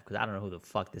to F because I don't know who the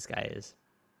fuck this guy is.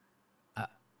 I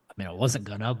mean, I wasn't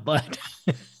gonna, but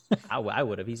I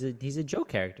would have. He's a joke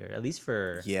character, at least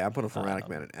for Yeah, I'm putting Veronica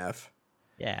Man in F.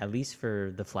 yeah, at least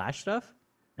for the Flash stuff.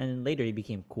 And then later he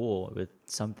became cool with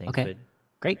some things. Okay. But,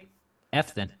 great.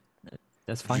 F then.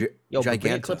 That's fine. yo, but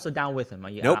bring Giganta. Eclipso down with him.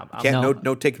 Nope, No.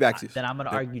 no take backsies. Then I'm gonna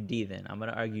Nope. argue D. Then I'm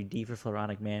gonna argue D for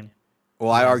Floronic Man.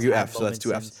 Well, I He's argue had F, so that's two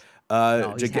moments Fs. since-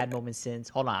 No, he's Giga- had moments since.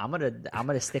 Hold on, I'm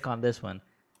gonna stick on this one.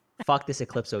 Fuck this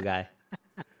Eclipso guy.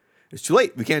 It's too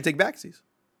late. We can't take backsies.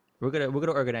 We're gonna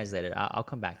organize later. I'll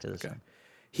come back to this one.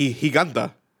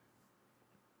 Giganta.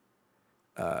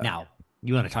 Now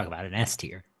you want to talk about an S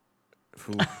tier?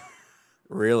 Who-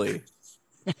 Really?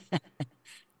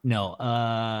 No.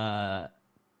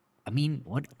 I mean,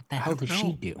 what the hell don't does she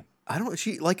know. do? I don't.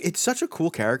 She like it's such a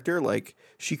cool character. Like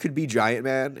she could be Giant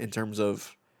Man in terms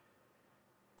of,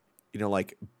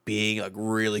 like being like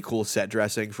really cool set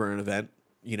dressing for an event.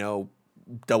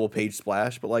 Double page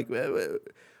splash. But like,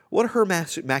 what are her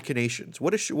machinations?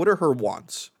 What are her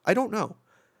wants? I don't know.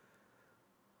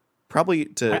 Probably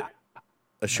to a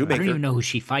I shoemaker. don't even know who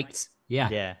she fights. Yeah.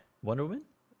 Yeah, Wonder Woman.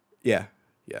 Yeah,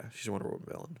 she's a Wonder Woman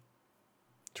villain.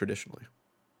 Traditionally.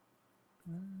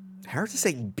 Harris is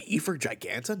saying B for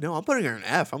Giganta? No, I'm putting her in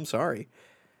F. I'm sorry.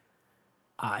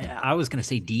 I was gonna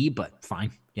say D, but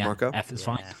fine. Yeah. Marco? F is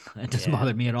Yeah. fine. It doesn't Yeah.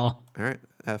 bother me at all. All right,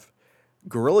 F.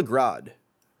 Gorilla Grodd.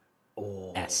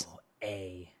 Oh, S.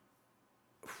 A.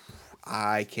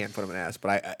 I can't put him in S,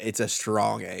 but it's a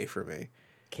strong A for me.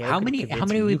 Caleb How could many- convince how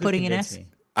many me. are we You could putting in convince S? me.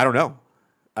 I don't know.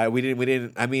 We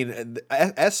didn't. I mean,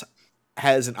 S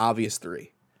has an obvious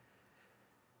 3.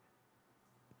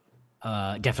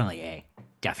 Definitely A.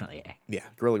 Definitely A. Yeah,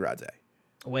 Gorilla Grodd's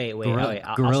A. Wait.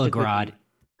 I'll Gorilla stick with Grodd. you.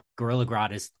 Gorilla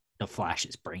Grodd is the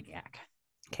Flash's Brainiac.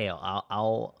 Kale,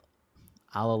 I'll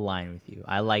align with you.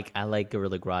 I like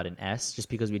Gorilla Grodd in S just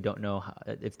because we don't know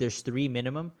if there's 3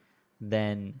 minimum,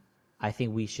 then I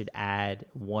think we should add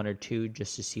 1 or 2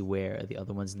 just to see where the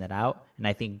other ones net out, and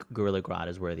I think Gorilla Grodd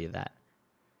is worthy of that.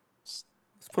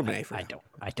 Let's put him in A for I now.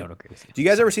 don't agree with you. Do you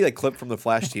guys ever see that clip from the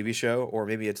Flash TV show, or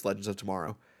maybe it's Legends of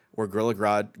Tomorrow, where Gorilla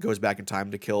Grodd goes back in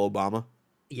time to kill Obama?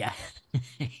 Yeah.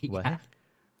 What?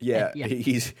 Yeah,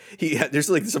 Yeah. There's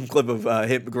like some clip of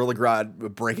him, Gorilla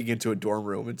Grodd, breaking into a dorm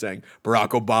room and saying, "Barack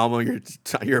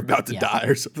Obama, you're about to Yeah. die,"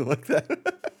 or something like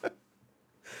that.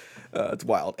 It's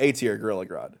wild. A tier, Gorilla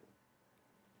Grodd.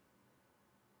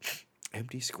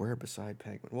 Empty square beside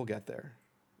Penguin. We'll get there.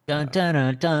 Dun, dun,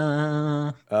 dun,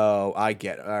 dun. Oh, I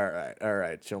get it. All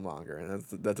right, Chillmonger.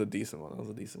 That's a decent one. That was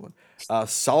a decent one.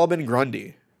 Solomon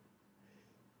Grundy.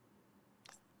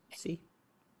 See?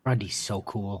 Grundy's so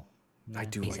cool. I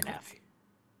do He's like an Grundy. F.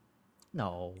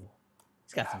 No,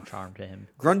 he's got some charm to him.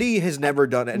 Grundy has never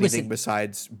done anything Listen.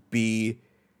 besides be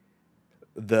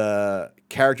the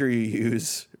character you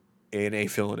use in a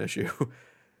villain issue.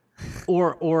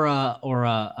 Or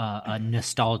a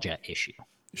nostalgia issue.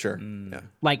 Sure. Mm. Yeah.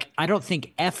 Like I don't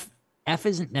think F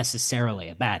isn't necessarily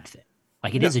a bad thing.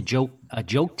 Like it is a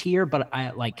joke tier, but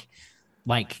I like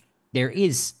there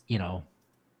is,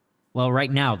 well,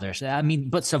 right now there's I mean,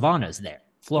 but Savannah's there.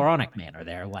 Floronic Man are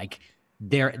there. Like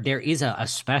there is a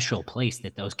special place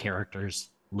that those characters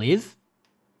live.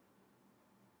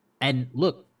 And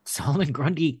look, Solomon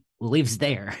Grundy lives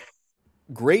there.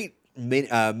 Great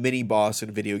mini boss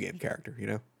and video game character, you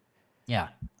know? Yeah.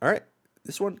 All right.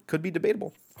 This one could be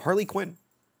debatable. Harley Quinn.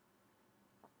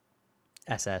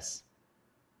 SS.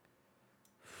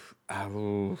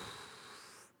 Oh,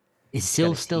 Is Got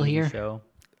Sylv a still TV here? Show.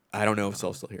 I don't know if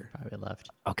Syl's still here. Probably left.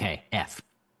 Okay, F.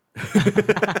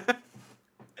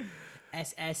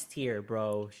 SS tier,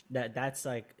 bro. That's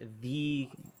like the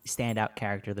standout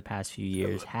character the past few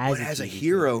years. Has But as a TV show.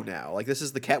 hero now. Like, this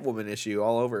is the Catwoman issue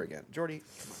all over again. Jordy.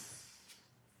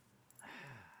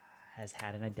 Has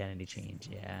had an identity change.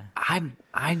 Yeah.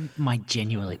 I might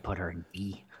genuinely put her in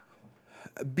B.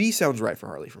 B sounds right for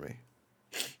Harley for me.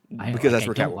 I, Because that's I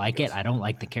where don't Catwoman like goes. it. I don't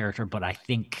like the character, but I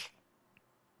think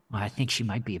she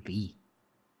might be a B.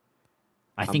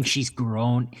 I think she's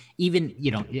grown, even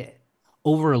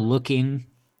overlooking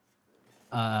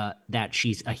that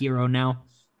she's a hero now.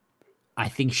 I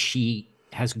think she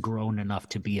has grown enough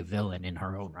to be a villain in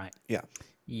her own right. Yeah.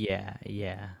 Yeah.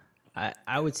 Yeah.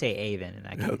 I would say A then in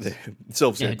that case.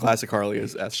 Sylv's here. Yeah. Classic Harley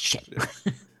is S. Shit.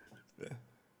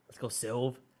 Let's go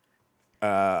Sylv.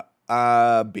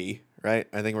 B, right?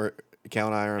 I think Cal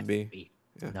and I are on B. B.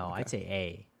 Yeah, No, okay. I'd say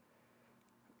A.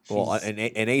 Well, She's-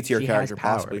 an A tier she has character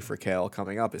possibly power. for Kale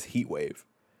coming up is Heatwave.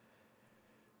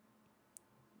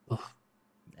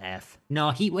 F. No,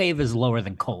 Heatwave is lower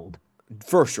than Cold.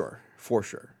 For sure. For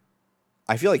sure.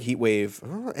 I feel like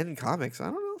Heatwave, in comics, I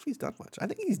don't know if he's done much. I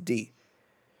think he's D.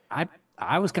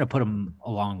 I was gonna put him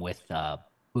along with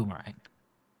Boomerang.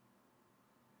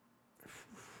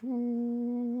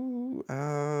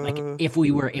 Like if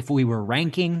we were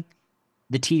ranking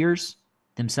the tiers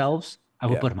themselves, I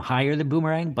would Yeah. put them higher than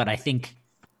Boomerang, but I think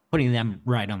putting them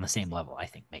right on the same level, I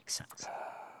think makes sense.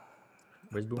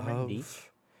 Where's Boomerang? D? above.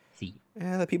 C.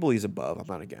 Yeah, the people he's above, I'm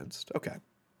not against. Okay.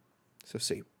 So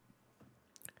C.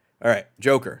 All right.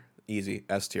 Joker. Easy.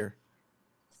 S tier.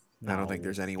 I don't think No,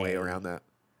 there's any way A. around that.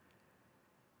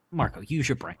 Marco, use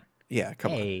your brain. Yeah,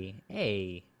 come on.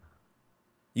 A.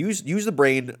 Use the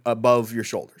brain above your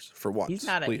shoulders for once. He's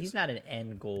not please. he's not an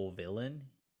end goal villain.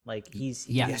 Like he's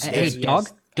Yeah, Yes, hey, yes. dog,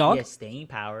 He dog, has staying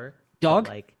power. but, dog.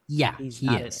 Like Yeah, he's he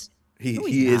not is. He No,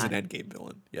 he he's is an not. Endgame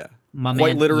villain. Yeah. My Quite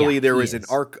man, literally, yeah, there he was an is.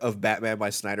 arc of Batman by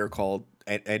Snyder called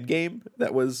Endgame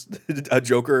that was a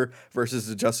Joker versus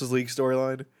the Justice League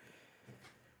storyline.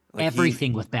 Like,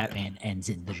 Everything with Batman ends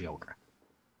in the Joker.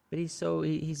 but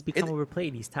he's become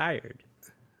overplayed. He's tired.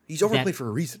 He's overplayed that- for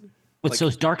a reason. But Like-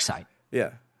 so's Darkseid.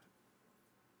 Yeah.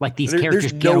 Like these There's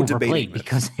characters no get debating overplayed this.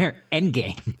 because they're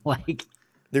Endgame. Like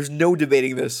There's no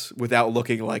debating this without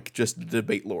looking like just the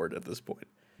debate lord at this point.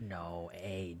 No,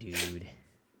 A, dude.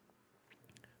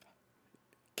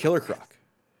 Killer Croc.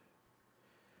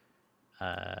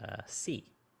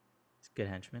 C. It's a good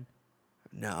henchman.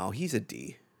 No, he's a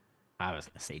D. I was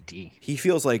gonna say D. He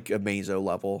feels like a Mazo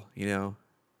level, you know?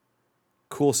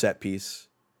 Cool set piece.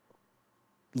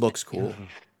 Looks cool.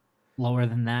 Lower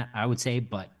than that, I would say,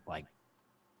 but like,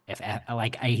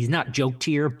 he's not joke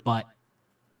tier, but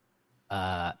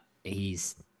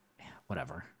he's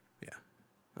whatever. Yeah.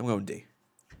 I'm going D.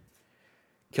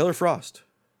 Killer Frost.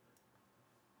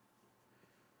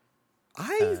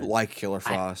 I like Killer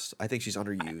Frost. I think she's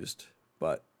underused,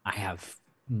 but I have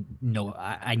no.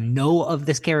 I know of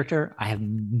this character. I have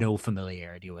no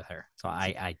familiarity with her, so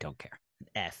I don't care.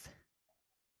 F.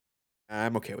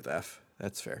 I'm okay with F.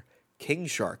 That's fair. King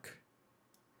Shark.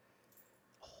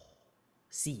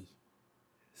 C.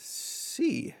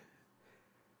 C.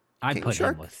 I King put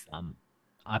Shark? him with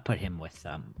I put him with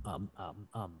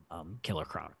Killer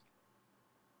Croc.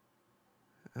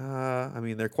 I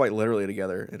mean, they're quite literally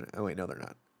together. And oh wait, no, they're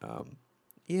not.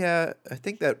 Yeah, I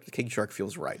think that King Shark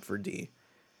feels right for D.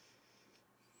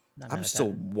 Not mad I'm at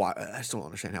still that. I still don't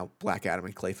understand how Black Adam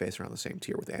and Clayface are on the same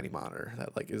tier with Annie Monitor.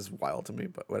 That like is wild to me,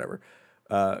 but whatever.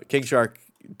 King Shark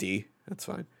D. That's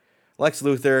fine. Lex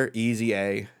Luthor easy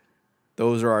A.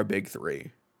 Those are our big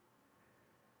three.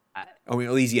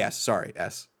 Easy S. Sorry,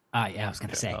 S. Yeah, I was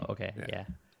gonna say. Oh, okay.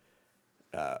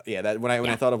 Yeah. Yeah, that when I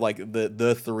Yeah. thought of like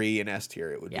the three in S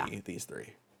tier, it would Yeah. be these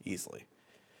three easily.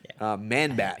 Yeah. Man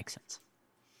That Bat, makes sense.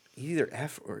 either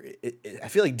F or I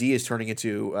feel like D is turning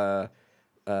into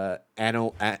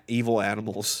evil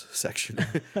animals section.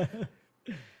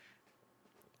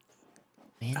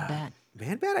 Man Bat.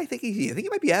 Man Bat, I think he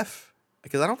might be F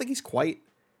because I don't think he's quite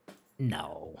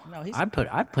No, No, he's. I'd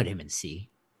put him in C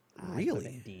I'd put him Really?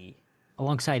 in D.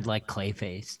 alongside like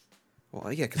Clayface.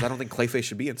 Well, yeah, because I don't think Clayface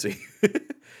should be in C.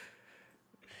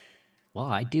 Well,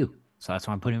 I do, so that's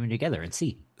why I'm putting them together in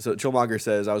C. So Chillmonger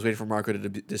says, I was waiting for Marco to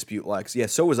dispute Lex. Yeah,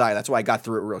 so was I. That's why I got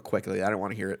through it real quickly. I didn't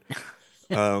want to hear it.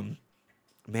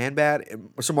 Man Bad.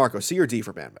 So Marco, C or D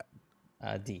for Man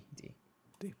Bad? D. D.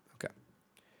 D. Okay.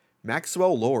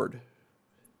 Maxwell Lord.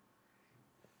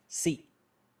 C.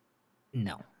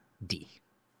 No, D.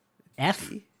 F.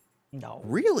 D? No.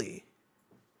 Really?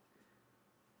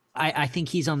 I think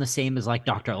he's on the same as like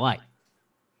Dr. Light.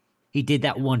 He did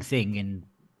that one thing, and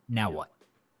now what?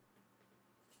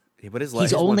 Yeah, but his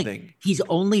He's one only thing. he's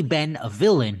only been a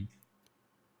villain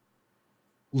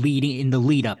leading in the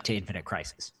lead up to Infinite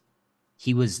Crisis.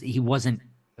 He wasn't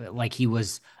like he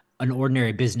was an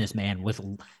ordinary businessman with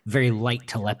very light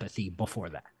telepathy before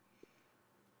that.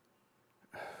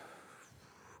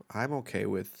 I'm okay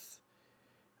with,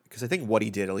 because I think what he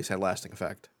did at least had lasting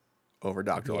effect over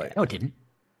Dr. Light. No, it didn't.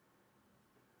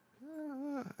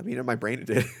 I mean, in my brain it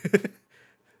did.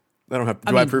 I don't have.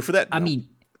 Do I have proof for that? I No. mean,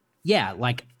 yeah,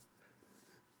 like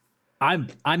I'm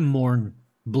mourn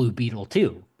Blue Beetle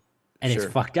too, and Sure.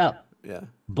 it's fucked up. Yeah.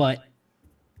 But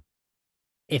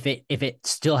if it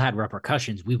still had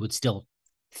repercussions, we would still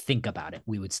think about it.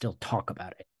 We would still talk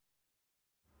about it,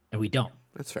 and we don't.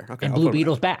 That's fair. Okay. And I'll Blue put him in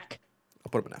Beetle's F. back.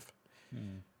 I'll put him in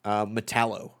F.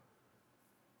 Metallo.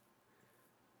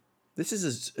 This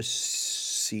is a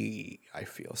C, I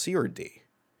feel. C or D?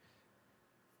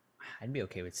 I'd be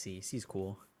okay with C. C's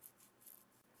cool.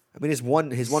 I mean, his one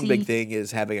big C. thing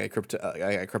is having a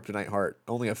kryptonite heart.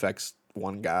 Only affects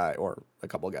one guy or a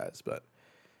couple guys, but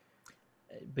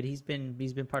But he's been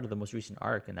part of the most recent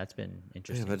arc, and that's been yeah,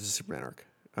 interesting. that's a Superman arc.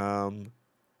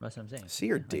 That's what I'm saying.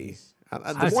 C or Like, D? he's- The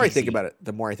I'd more I say think C. about it,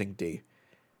 the more I think D.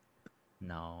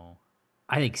 No.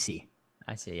 I think C.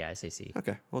 I say C.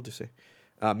 Okay, we'll do C.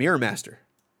 Mirror Master.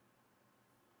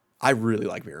 I really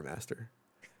like Mirror Master.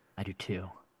 I do too.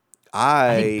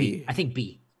 I think B. I think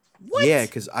B. Yeah,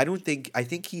 because I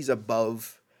think he's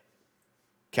above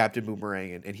Captain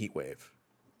Boomerang and Heat Wave.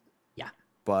 Yeah.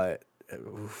 But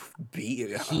B,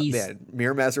 He's- man,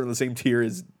 Mirror Master on the same tier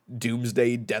as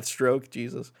Doomsday, Deathstroke.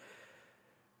 Jesus.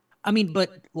 I mean,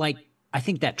 but like I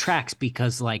think that tracks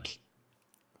because like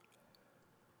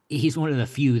he's one of the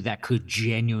few that could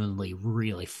genuinely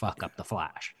really fuck up the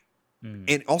Flash.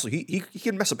 And also, he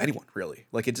can mess up anyone really.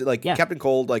 Like it's like Yeah. Captain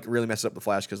Cold like really messes up the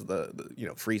Flash because of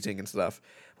the freezing and stuff.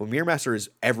 But Mirror Master is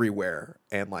everywhere,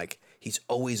 and like he's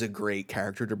always a great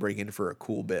character to bring in for a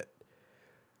cool bit.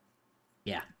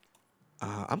 Yeah.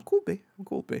 I'm cool with B. I'm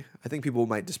cool with B. I think people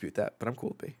might dispute that, but I'm cool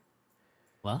with B.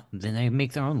 Well, then they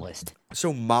make their own list.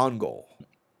 So Mongol,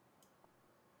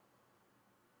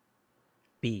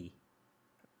 B.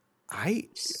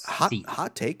 C.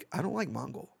 hot take. I don't like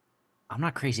Mongol. I'm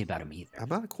not crazy about him either. I'm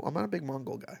not a big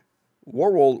Mongol guy.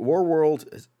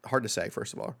 Warworld is hard to say.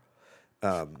 First of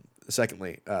all,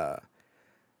 secondly,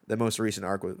 the most recent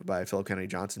arc by Philip Kennedy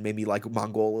Johnson made me like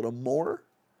Mongol a little more.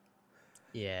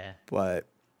 Yeah. But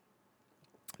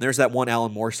there's that one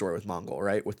Alan Moore story with Mongol,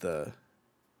 right? With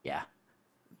Yeah.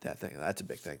 that thing. That's a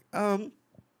big thing.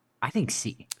 I think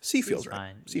C. C feels C's right.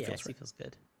 fine. C Yeah, feels C right. feels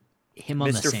good. Him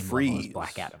on the Mr. same level as Freeze.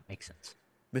 Black Adam makes sense.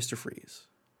 Mr. Freeze.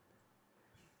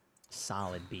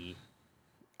 Solid B.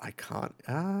 I can't.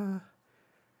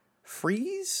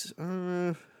 Freeze.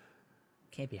 Can't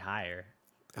be higher.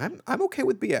 I'm okay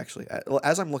with B actually.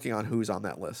 As I'm looking on who's on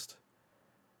that list.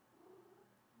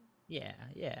 Yeah.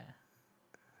 Yeah.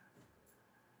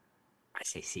 I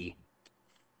say C.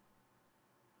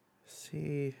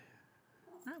 C.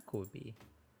 I'm cool with B.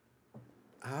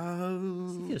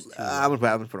 I'm feels too-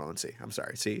 gonna put it on C. I'm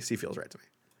sorry. C feels right to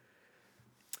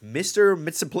me. Mr.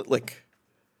 Mitsaplik.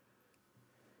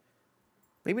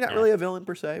 Maybe not really a villain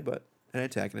per se, but an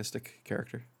antagonistic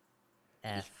character.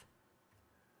 F.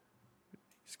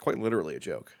 He's quite literally a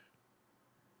joke.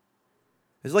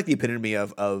 It's like the epitome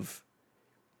of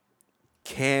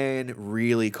can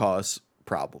really cause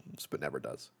problems, but never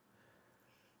does.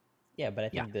 Yeah, but I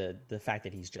Yeah. think the fact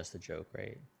that he's just a joke,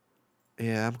 right?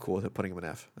 Yeah, I'm cool with it putting him in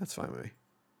F. That's fine with me.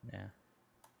 Yeah.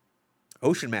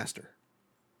 Ocean Master.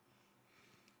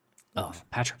 Oh,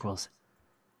 Patrick Wilson.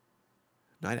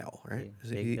 Night Owl, right?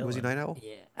 Big Was he villain. Night Owl?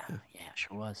 Yeah,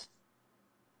 sure was.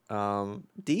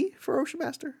 D for Ocean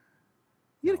Master.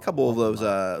 You had a couple of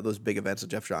those big events that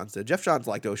Jeff Johns did. Jeff Johns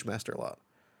liked Ocean Master a lot.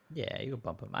 Yeah, you can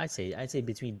bump him. I'd say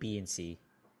between B and C.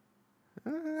 I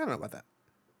don't know about that.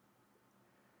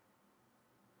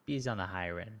 B is on the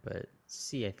higher end, but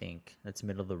C, I think that's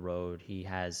middle of the road. He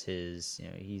has his,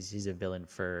 he's a villain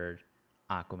for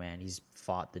Aquaman. He's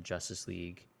fought the Justice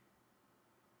League.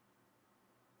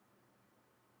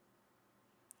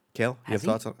 Kale, you have Has he?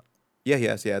 thoughts on? Yeah,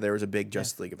 yes, yeah. There was a big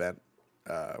Justice League event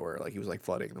where like he was like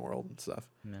flooding the world and stuff.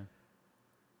 No.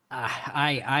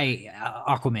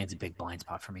 Aquaman's a big blind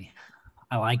spot for me.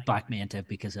 I like Black Manta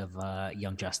because of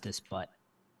Young Justice, but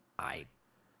I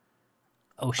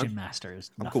Ocean Master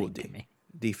is I'm cool nothing with to D. me.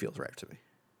 D feels right to me.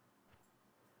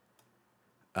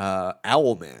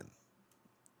 Owlman.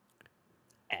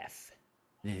 F.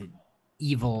 The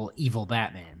evil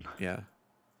Batman. Yeah.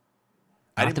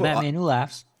 I Not didn't the put, Batman who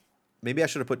laughs. maybe I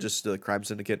should have put just the Crime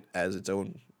Syndicate as its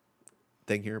own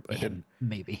thing here, but I Yeah, didn't.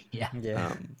 maybe. Yeah.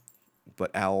 Yeah.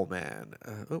 But Owlman.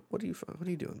 What are you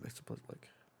doing, Mr. Like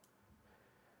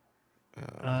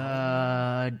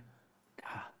Uh,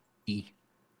 D.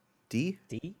 D?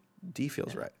 D. D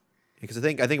feels right. Because I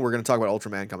think we're going to talk about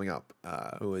Ultraman coming up,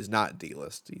 who is not D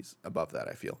list. He's above that,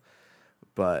 I feel.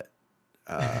 But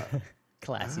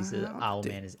Classy says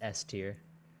Owlman is S tier.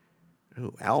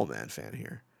 ooh, Owlman fan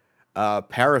here.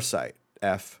 Parasite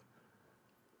F,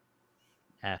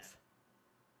 F.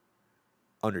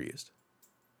 underused.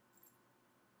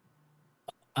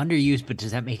 Underused, but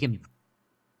does that make him?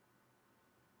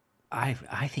 I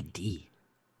think D.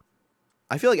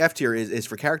 I feel like F tier is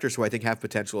for characters who I think have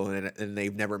potential and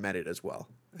they've never met it as well.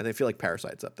 And I feel like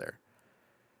Parasite's up there.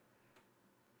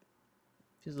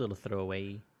 She's a little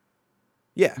throwaway.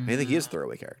 Yeah, I think he is a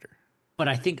throwaway character. But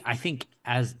I think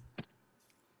as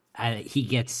he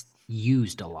gets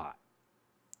used a lot.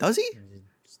 Does he?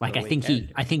 Like Throwaway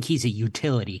I think he's a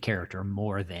utility character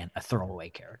more than a throwaway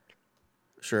character.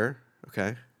 Sure.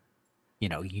 Okay. You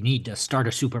know, you need to start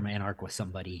a Superman arc with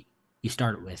somebody. You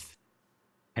start it with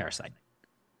Parasite.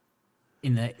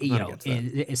 against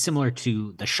that. It's similar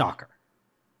to the Shocker.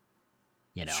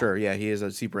 You know, Sure. Yeah, he is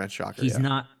a super branch shocker. he's yeah.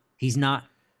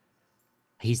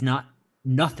 not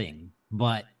nothing,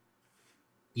 but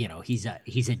he's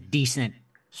a decent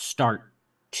start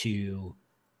to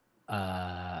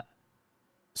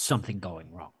something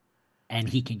going wrong, and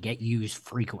he can get used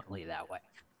frequently that way.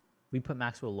 We put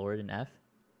Maxwell Lord in F.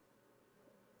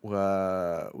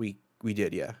 We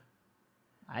did. Yeah.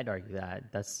 I'd argue that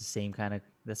that's the same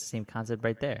concept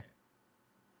right there.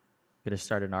 Gonna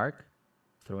start an arc,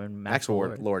 throw in Maxwell Maxwell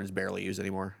Lord. Lord is barely used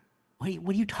anymore. What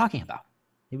are you talking about?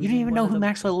 He You was don't in even one know of who the-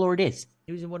 Maxwell Lord is.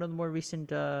 He was in one of the more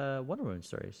recent Wonder Woman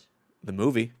stories. The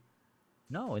movie.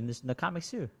 No, in the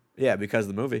comics too. Yeah, because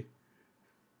of the movie.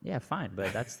 Yeah, fine,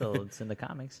 but that's still it's in the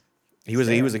comics. He was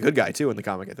a good guy too in the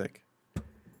comic, I think.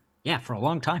 Yeah, for a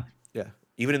long time. Yeah.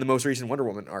 Even in the most recent Wonder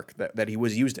Woman arc that he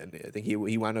was used in, I think he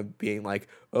wound up being like,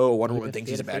 oh, Wonder He Woman had a- thinks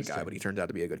he he's a had a bad face guy, turn. but he turns out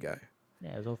to be a good guy.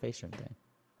 Yeah, it was all face turn thing.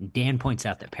 Dan points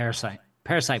out that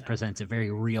Parasite presents a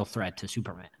very real threat to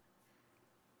Superman.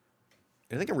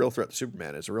 I think a real threat to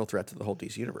Superman is a real threat to the whole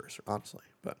DC universe, honestly.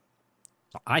 But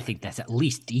So I think that's at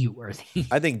least D worthy.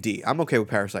 I think D. I'm okay with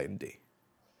Parasite and D.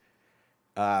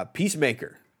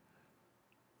 Peacemaker.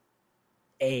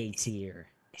 A tier.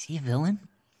 Is he a villain?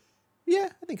 Yeah,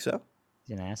 I think so.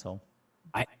 He's an asshole.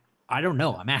 I don't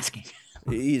know. I'm asking.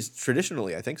 He's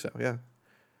traditionally, I think so. Yeah.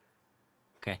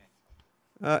 Okay.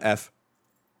 F.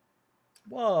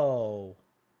 Whoa.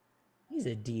 He's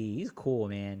a D. He's cool,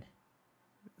 man.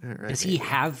 All right. Does he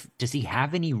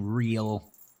have any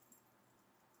real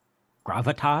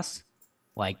gravitas?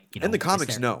 Like, In the is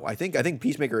comics, there- no. I think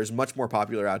Peacemaker is much more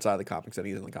popular outside of the comics than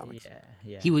he is in the comics.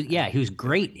 Yeah. He was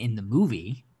great in the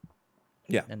movie.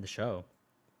 Yeah. And the show.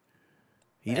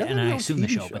 He does And have I his own assume the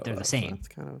TV show, but they're the though, so same. that's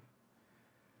kind of.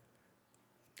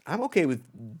 I'm okay with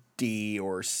D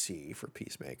or C for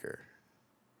Peacemaker.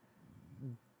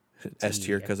 S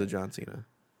tier because of John Cena.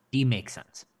 D makes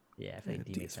sense. Yeah, I think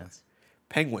D D makes is fine. sense.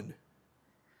 Penguin.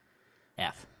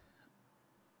 F.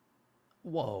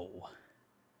 Whoa.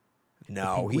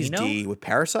 No, he's Pinguino? D with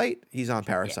Parasite. He's on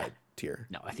Parasite tier.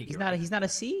 No, I think He's you're not. right. He's not a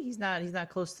C. He's not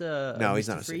close to. No, he's Mr.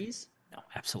 not a C. Freeze. No,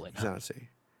 absolutely He's not. not a C.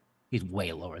 He's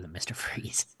way lower than Mr.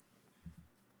 Freeze.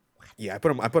 Yeah, I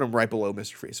put him right below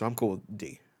Mr. Freeze, so I'm cool with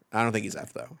D. I don't think he's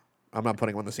F though. I'm not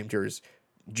putting him on the same tier as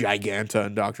Giganta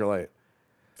and Dr. Light.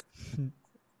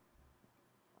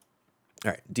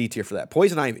 All right, D tier for that.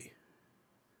 Poison Ivy.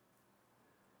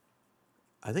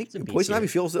 I think a B Poison tier.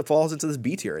 Ivy falls into this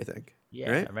B tier. I think.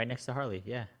 Yeah, Right? next to Harley.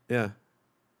 Yeah. Yeah.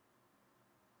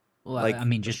 Well, Like, I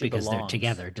mean, just she because they're belongs.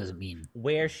 together doesn't mean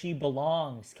Where she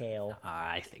belongs, Kale.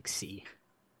 I think C.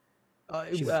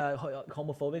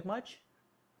 Homophobic much?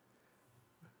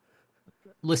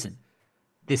 Listen,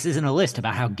 this isn't a list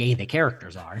about how gay the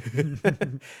characters are.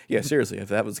 Yeah. Seriously, if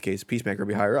that was the case, Peacemaker would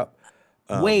be higher up.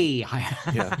 Way higher.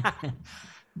 Yeah.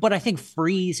 But I think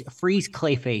Freeze,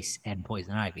 Clayface, and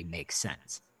Poison Ivy makes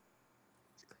sense.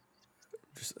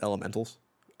 Just elementals.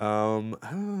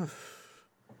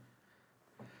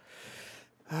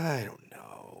 I don't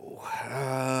know.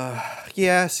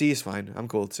 Yeah, C is fine. I'm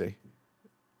cool with C.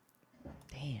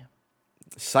 Damn.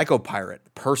 Psycho Pirate,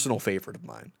 personal favorite of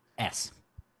mine. S.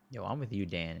 Yo, I'm with you,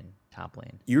 Dan, in top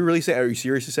lane. You really say? Are you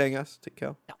seriously saying S to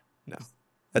Kel? No.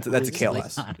 That's a Seriously Kale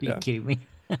S. not. Are you Yeah. kidding me?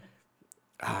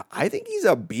 I think he's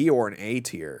a B or an A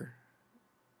tier.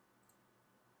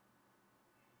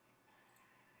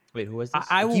 Wait, who was this?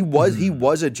 I He will-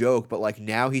 was a joke, but like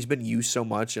now he's been used so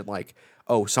much, and like,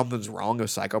 oh, something's wrong if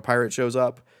Psycho Pirate shows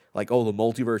up. Like, oh, the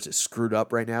multiverse is screwed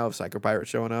up right now if Psycho Pirate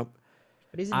showing up.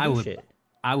 But he's in I do would- shit.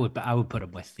 I would put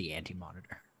him with the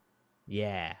Anti-Monitor.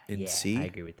 Yeah. In yeah, C? I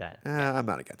agree with that. I'm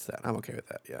not against that. I'm okay with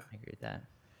that. Yeah. I agree with that.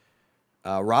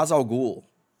 Ra's al Ghul.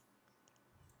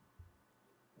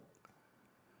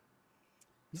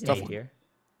 He's an Tough A one. tier.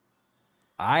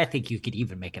 I think you could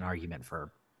even make an argument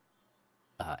for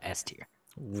S tier.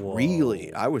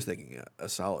 Really, I was thinking a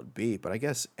solid B, but I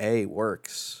guess A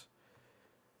works.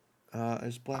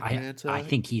 Is Black Manta? I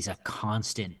think he's a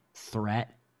constant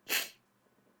threat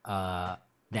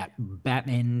that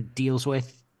Batman deals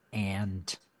with,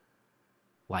 and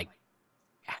like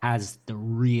has the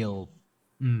real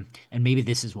and maybe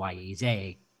this is why he's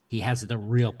A. He has the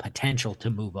real potential to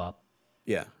move up,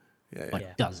 Yeah, yeah. but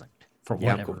Yeah. doesn't for Yeah, I'm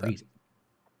whatever cool with that. reason.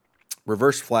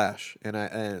 Reverse Flash,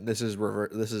 and this is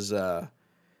reverse. This is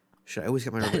Should I always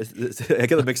get my reverse? I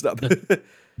get them mixed up.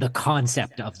 The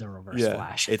concept of the Reverse Yeah,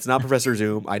 Flash. it's not Professor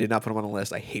Zoom. I did not put him on the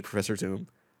list. I hate Professor Zoom.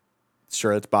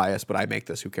 Sure, it's biased, but I make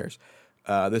this. Who cares?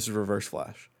 This is Reverse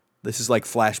Flash. This is like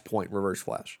Flashpoint Reverse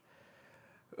Flash.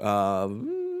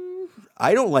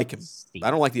 I don't like him. C.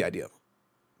 I don't like the idea of him,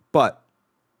 but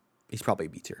he's probably a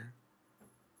B tier.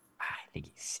 I think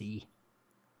he's C.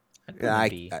 I'd put him Yeah, in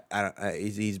B. I don't.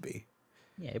 He's B.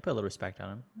 Yeah, you put a little respect on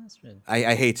him. That's good.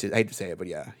 I hate to say it, but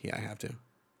yeah, I have to.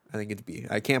 I think it's B.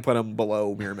 I can't put him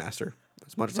below Mirror Master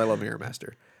as much as I love Mirror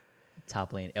Master.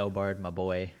 Top lane, Elbard, my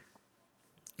boy.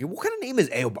 Yeah, what kind of name is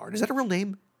Eobard? Is that a real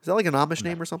name? Is that like an Amish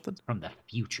name or something? From the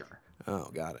future.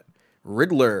 Oh, got it.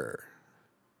 Riddler.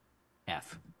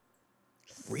 F.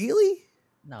 Really?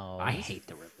 No, I he's hate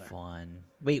the Riddler. fun.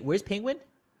 Wait, where's Penguin?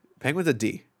 Penguin's a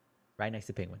D. Right next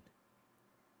to Penguin.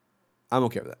 I'm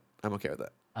okay with that. I'm okay with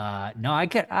that. No, I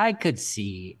could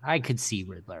see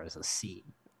Riddler as a C.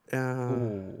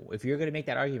 Ooh, if you're gonna make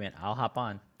that argument, I'll hop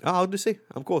on. I'll do C.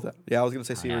 I'm cool with that. Yeah, I was gonna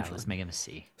say Oh, C yeah, originally. let's make him a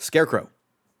C. Scarecrow.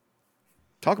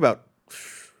 Talk about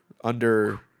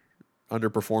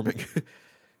underperforming.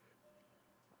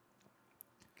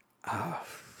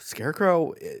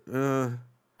 Scarecrow. I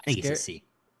think he's a Scare- C.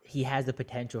 He has the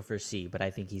potential for C, but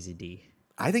I think he's a D.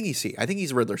 I think he's C. I think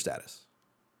he's Riddler status.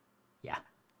 Yeah.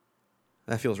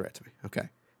 That feels right to me. Okay.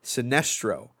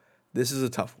 Sinestro. This is a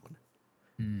tough one.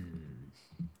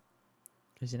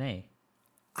 Who's an A?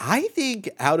 I think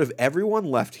out of everyone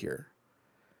left here,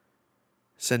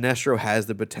 Sinestro has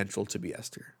the potential to be S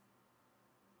tier.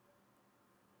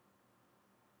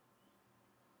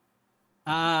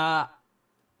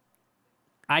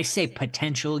 I say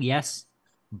potential, yes,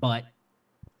 but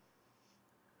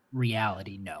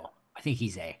reality, no. I think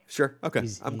he's A. Sure. Okay.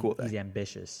 He's, I'm cool with that. He's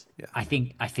ambitious. I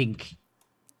think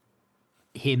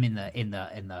him in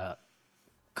the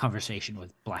conversation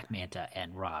with Black Manta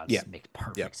and Roz Yeah. makes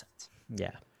perfect Yep. sense.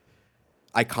 Yeah.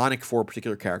 Iconic for a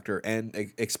particular character and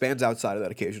expands outside of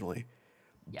that occasionally,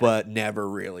 Yeah. but never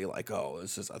really like, oh,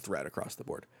 this is a threat across the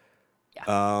board. Yeah.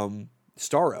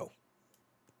 Starro.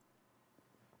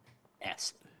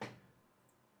 S.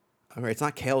 All right, it's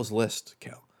not Kale's list,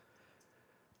 Kale.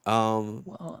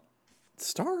 Well,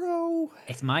 Starro.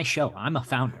 it's my show. I'm a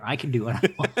founder. I can do what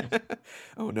I want.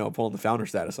 Oh no, pulling the founder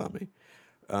status on me.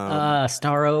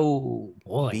 Starro,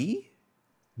 boy, B?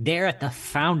 they're at the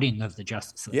founding of the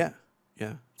Justice League. Yeah.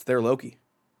 Yeah. It's their Loki.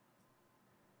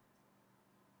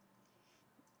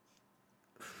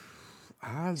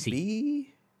 C.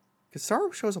 B? Because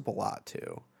Starro shows up a lot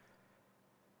too.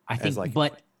 I think, like-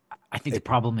 but I think the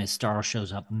problem is Starro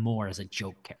shows up more as a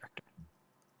joke character.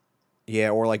 Yeah,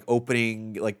 or like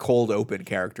opening, like cold open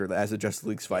character that as the Justice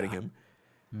League's fighting him.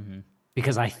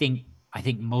 Because I think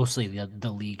mostly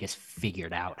the league has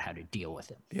figured out how to deal with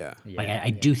him. Yeah. Like I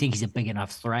do think he's a big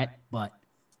enough threat, but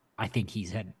I think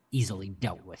he's had easily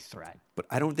dealt with threat. But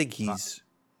I don't think he's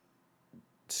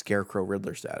Scarecrow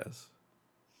Riddler status.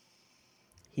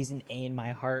 He's an A in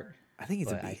my heart. I think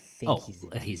he's a But B. I think Oh, he's a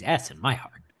D. he's S in my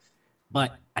heart,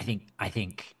 but I think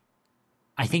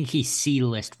he's C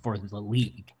list for the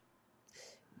league.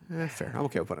 Fair. I'm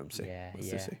okay with putting him C. Yeah, Let's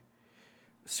do yeah.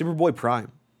 C. Superboy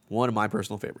Prime, one of my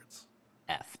personal favorites.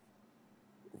 F.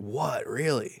 What?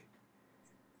 Really?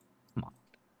 Come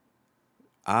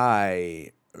on.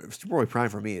 Superboy Prime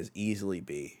for me is easily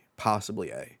B,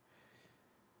 possibly A.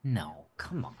 No,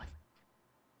 come on.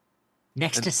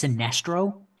 Next to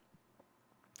Sinestro?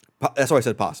 That's why I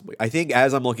said possibly. I think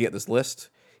as I'm looking at this list,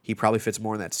 he probably fits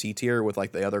more in that C tier with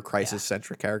like the other crisis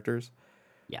centric characters.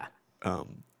 Yeah.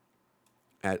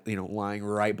 At lying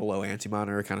right below Anti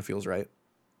Monitor kind of feels right.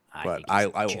 I But think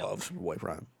I he's a joke. love Superboy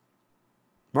Prime.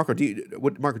 Marco, do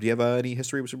you have any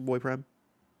history with Superboy Prime?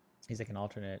 He's like an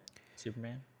alternate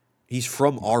Superman. He's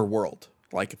from our world,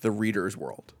 like the reader's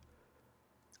world.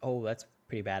 Oh, that's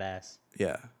pretty badass.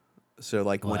 Yeah. So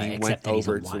like Well, when he except went that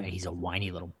over to he's a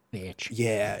whiny little bitch.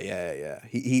 yeah.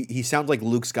 He sounds like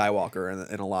Luke Skywalker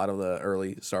in a lot of the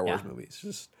early Star Wars Yeah. movies.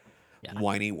 Just Yeah.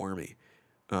 whiny, wormy.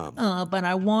 But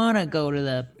I want to go to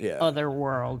the Yeah. other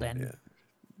world and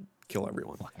Kill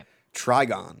everyone. Fuck him.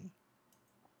 Trigon.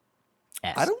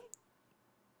 S. I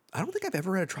don't think I've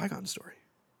ever read a Trigon story.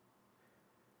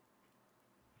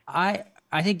 I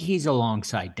think he's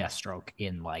alongside Deathstroke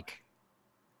in like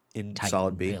In Titan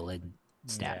Solid B. villain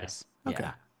status. Okay.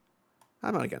 Yeah.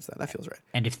 I'm not against that. That feels right.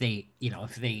 And if they,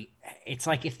 it's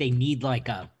like if they need like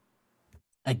a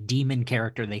demon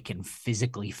character they can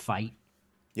physically fight,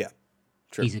 Yeah.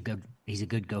 Sure. he's a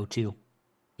good go-to.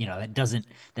 That doesn't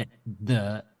that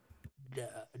the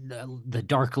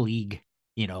Dark League,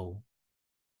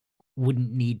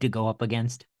 wouldn't need to go up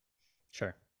against.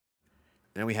 Sure.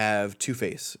 And we have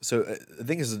Two-Face. So I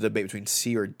think this is a debate between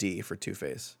C or D for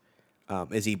Two-Face.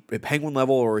 Is he Penguin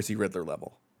level or is he Riddler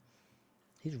level?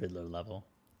 He's Riddler level.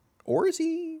 Or is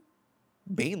he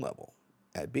Bane level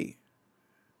at B?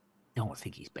 Don't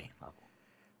think he's Bane level.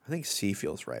 I think C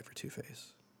feels right for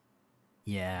Two-Face.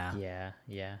 Yeah.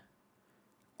 Yeah.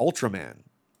 Ultraman.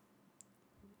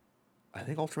 I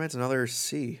think Ultraman's another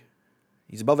C.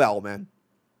 He's above Owlman.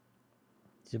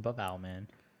 He's above Owlman.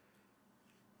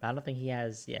 But I don't think he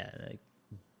has. Yeah. Like,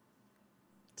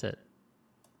 to.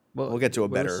 Well, We'll get to a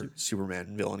what was better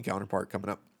Superman villain counterpart coming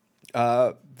up.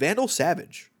 Vandal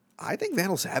Savage. I think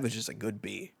Vandal Savage is a good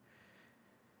B.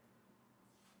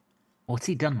 What's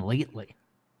he done lately?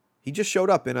 He just showed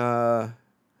up in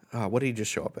what did he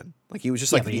just show up in? Like he was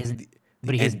just Yeah, like but the, he hasn't, the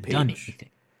but he end hasn't done page. anything.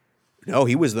 No,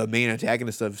 he was the main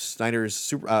antagonist of Snyder's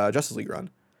Justice League run.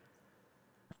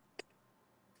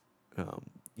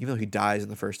 Even though he dies in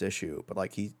the first issue, but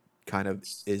like he kind of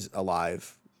is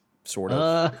alive, sort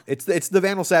of. It's the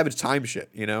Vandal Savage time shit,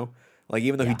 Like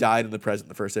even though he Yeah. died in the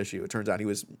first issue, it turns out he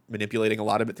was manipulating a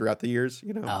lot of it throughout the years.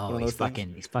 One Oh, of he's those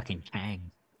things. he's fucking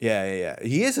Kang. Yeah.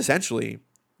 He is essentially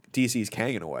DC's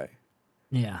Kang in a way.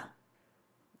 Yeah.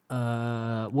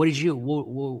 What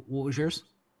was yours?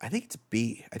 I think it's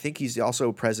B. I think he's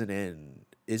also present in.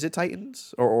 Is it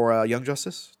Titans or Young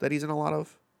Justice that he's in a lot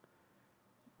of?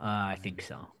 I think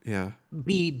so. Yeah.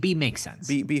 B makes sense.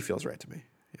 B feels right to me.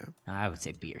 Yeah. I would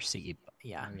say B or C. But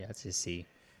yeah. Yeah, it's his C.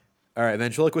 All right,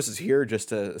 Ventriloquist is here just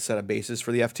to set a basis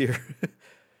for the F tier.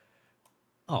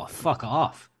 Oh, fuck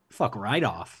off. Fuck right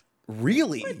off.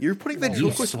 Really? You're putting You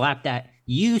Ventriloquist? slap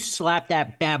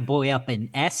that bad boy up in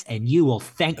S, and you will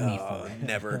thank me for it.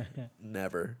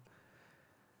 Never.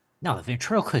 No, the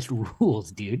ventriloquist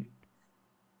rules, dude.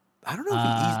 I don't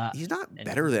know if he's not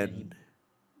better than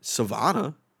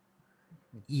Savannah.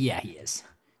 Yeah, he is.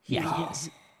 Yeah, he is.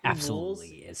 He Absolutely rules,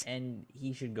 he is. And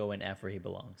he should go in F where he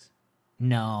belongs.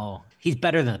 No, he's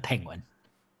better than the Penguin.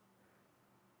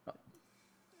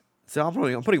 So I'm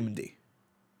putting him in D.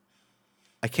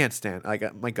 I can't stand.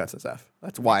 My gut says F.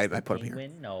 That's why I put him here.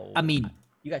 Penguin? No. I mean,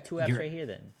 You got two F's you're- right here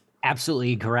then.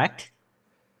 absolutely correct,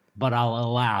 but I'll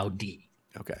allow D.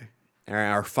 Okay. All right,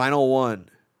 our final one,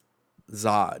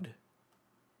 Zod.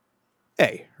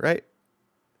 A, right?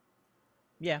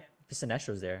 Yeah. If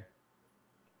Sinestro's there.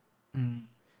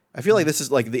 I feel like this is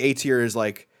like the A tier is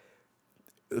like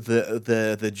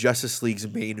the Justice League's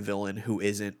main villain who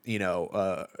isn't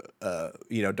Darkseid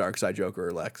Joker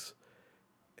or Lex.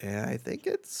 And I think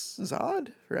it's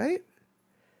Zod, right?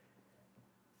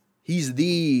 He's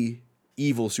the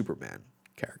evil Superman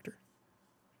character.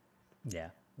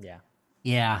 Yeah.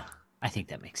 Yeah, I think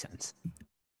that makes sense.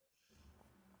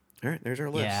 All right, there's our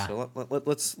list. Yeah. So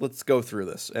let's go through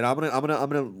this, and I'm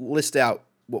gonna list out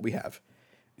what we have,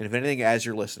 and if anything as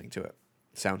you're listening to it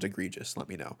sounds egregious, let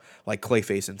me know. Like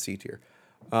Clayface and C tier.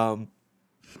 So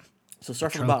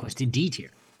start from the bottom. Ventriloquist in D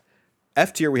tier.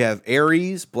 F tier we have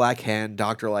Ares, Black Hand,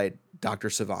 Dr. Light,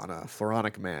 Dr. Savannah,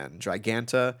 Floronic Man,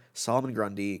 Giganta, Solomon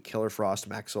Grundy, Killer Frost,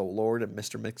 Maxwell Lord, and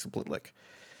Mr. Mxyzptlk.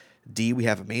 D we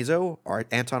have Amazo,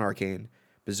 Anton Arcane,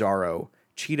 Bizarro,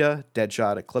 Cheetah,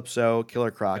 Deadshot, Eclipso,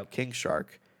 Killer Croc, King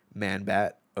Shark, Man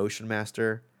Bat, Ocean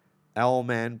Master,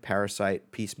 Owlman,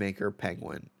 Parasite, Peacemaker,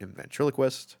 Penguin, and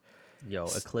Ventriloquist. Yo,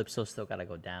 Eclipso still gotta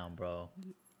go down, bro.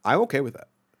 I'm okay with that.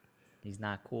 He's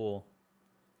not cool.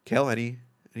 Kale,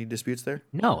 Any disputes there?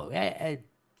 No,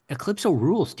 Eclipso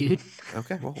rules, dude.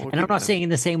 Okay, well, we'll And I'm keep not that. saying in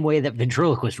the same way that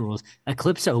Ventriloquist rules.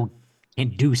 Eclipso can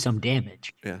do some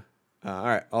damage. Yeah. All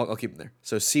right, I'll keep them there.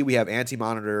 So C, we have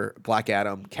Anti-Monitor, Black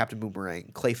Adam, Captain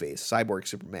Boomerang, Clayface, Cyborg,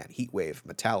 Superman, Heatwave,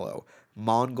 Metallo,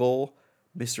 Mongol,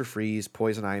 Mr. Freeze,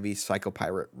 Poison Ivy, Psycho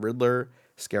Pirate, Riddler,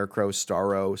 Scarecrow,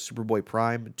 Starro, Superboy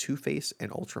Prime, Two-Face,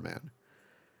 and Ultraman.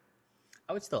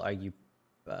 I would still argue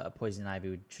Poison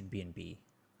Ivy should be in B.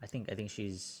 I think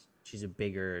she's a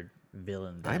bigger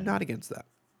villain I'm not against that.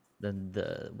 than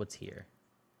the what's here.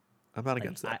 I'm not Like,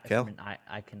 against that. from Kel? an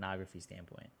iconography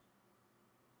standpoint.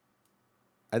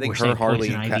 I think We're her, saying Harley,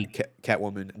 Poison and Ivy.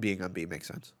 Catwoman being on B makes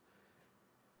sense.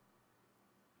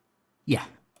 Yeah.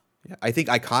 Yeah, I think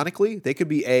iconically they could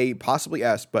be A, possibly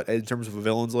S, but in terms of a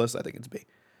villains list, I think it's B.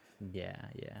 Yeah,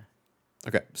 yeah.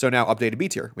 Okay, so now updated B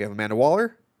tier. We have Amanda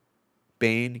Waller,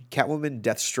 Bane, Catwoman,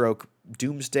 Deathstroke,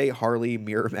 Doomsday, Harley,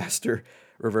 Mirror Master,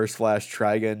 Reverse Flash,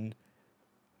 Trigon,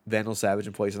 Vandal Savage,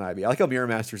 and Poison Ivy. I like how Mirror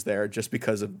Master's there just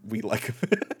because of we like him.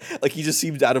 Like he just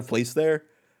seems out of place there.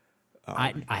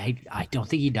 I don't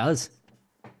think he does.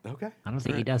 Okay, I don't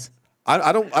think he does.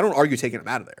 I don't argue taking him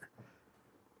out of there.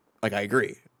 Like I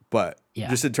agree, but Yeah.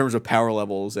 just in terms of power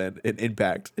levels and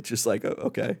impact, it's just like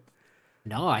okay,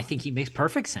 No, I think he makes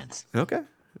perfect sense. okay,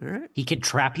 all right. He can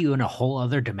trap you in a whole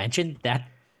other dimension. That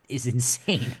is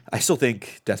insane. I still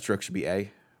think Deathstroke should be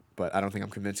A, but I don't think I'm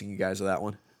convincing you guys of that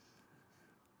one.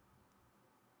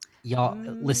 Y'all,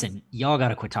 listen, y'all got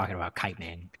to quit talking about Kite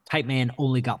Man. Kite Man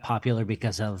only got popular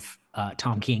because of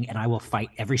Tom King, and I will fight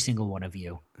every single one of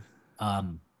you. Kite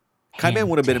Man hand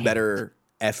would have been to a hand. better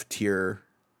F tier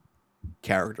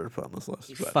character to put on this list.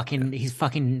 He's but-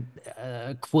 fucking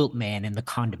Quilt Man and the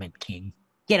Condiment King.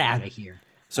 Get out of here.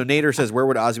 So Nader says, where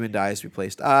would Ozymandias be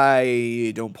placed?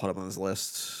 I don't put him on this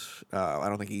list. I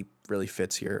don't think he really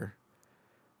fits here.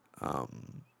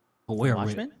 But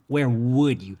Watchmen? where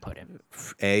would you put him?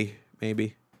 A,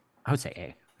 maybe. I would say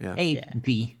A. Yeah. A, Yeah.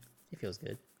 B. He feels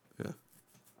good.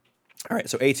 All right,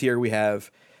 so A tier, we have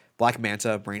Black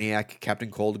Manta, Brainiac, Captain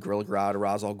Cold, Gorilla Grodd,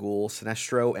 Ra's al Ghul,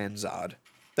 Sinestro, and Zod.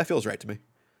 That feels right to me.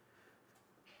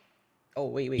 Oh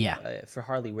wait. Yeah. For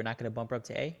Harley, we're not gonna bump her up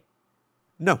to A.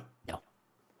 No, No. All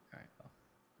right. Well,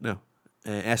 no.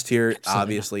 And S tier, Absolutely not.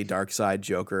 obviously, Darkseid,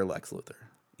 Joker, Lex Luthor.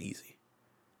 Easy.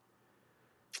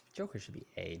 Joker should be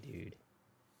A, dude.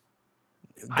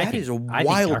 That is a I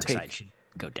wild think Darkseid take. should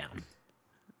go down.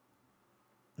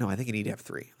 No, I think you need to have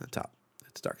 3 on the top.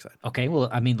 It's Darkseid. Okay, well,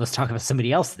 I mean, let's talk about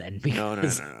somebody else then. No,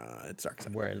 Because it's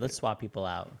Darkseid. Where let's swap people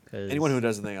out. Cause Anyone who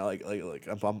doesn't think I like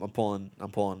I'm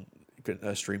pulling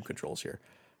stream controls here.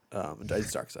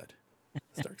 It's Darkseid.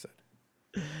 It's Darkseid.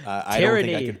 I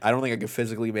don't think I could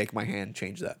physically make my hand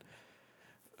change that.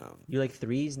 you like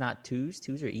threes, not twos.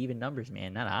 Twos are even numbers,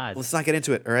 man, not odds. Let's not get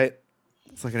into it. All right,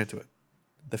 let's not get into it.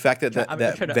 The fact that I'm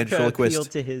that trying to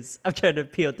ventriloquist, I'm trying to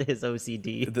appeal to his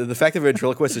OCD. the fact that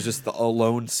ventriloquist is just the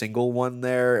alone single one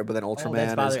there, but then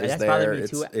Ultraman is that's there. bothering me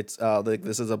too. It's like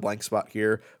this is a blank spot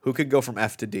here. Who could go from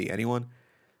F to D? Anyone?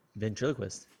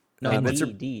 Ventriloquist. No,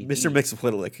 Mr. D.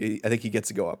 Mixopolitalik. I think he gets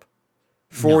to go up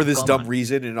for No, this come dumb on.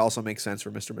 reason, and it also makes sense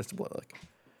for Mr. Mixopolitalik.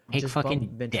 take Just fucking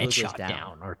bump Ventriloquist Deadshot down.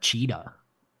 down or Cheetah.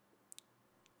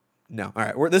 No, all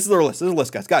right. This is our list. This is a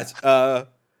list, guys.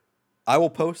 I will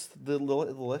post the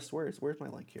list. Where's my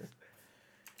link here?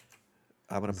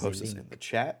 I'm gonna post this in the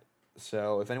chat.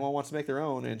 So if anyone wants to make their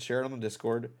own and share it on the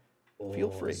Discord, feel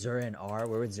free. Zura and R.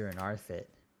 Where would Zura and R fit?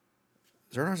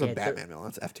 Zernar's a Yeah, Batman villain.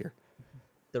 That's F tier.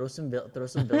 Throw some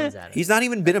villains at it. He's not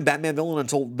even been a Batman villain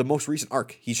until the most recent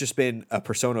arc. He's just been a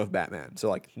persona of Batman. So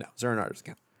like, no, Zernar doesn't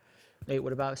count. Wait,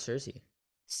 what about Cersei?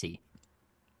 C.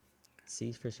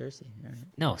 C for Cersei. All right.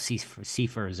 No, C for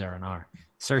Zeranar.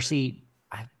 Cersei,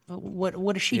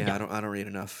 what has she Yeah, done? I don't read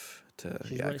enough to.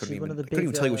 She's Yeah, I one- couldn't she's one even, of the I couldn't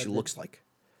even big, tell you what she the- looks like.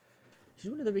 She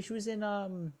was in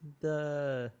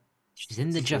the She's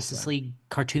in the Justice League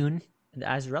cartoon.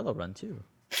 Azarello run too.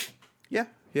 Yeah,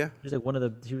 yeah, She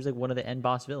was like one of the end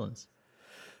boss villains.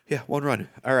 yeah. One run.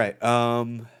 All right.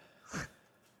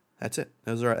 That's it.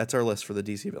 That's our list for the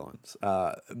DC villains.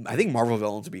 I think Marvel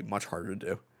villains would be much harder to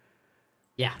do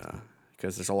Yeah.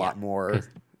 because there's a lot more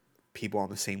people on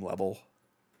the same level.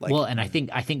 Like, Well, and I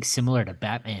think similar to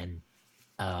Batman,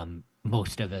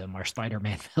 most of them are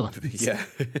Spider-Man villains. yeah.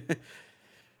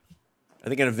 I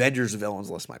think an Avengers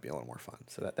villains list might be a little more fun.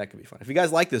 So that could be fun. If you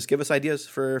guys like this, give us ideas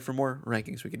for more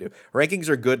rankings we can do. Rankings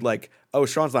are good like, oh,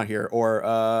 Sean's not here, or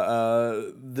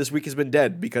this week has been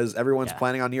dead because everyone's Yeah.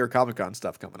 planning on New York Comic Con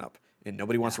stuff coming up and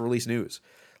nobody wants to release news.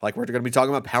 Like we're going to be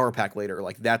talking about Power Pack later.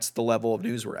 Like that's the level of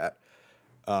news we're at.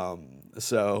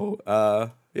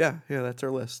 Yeah, that's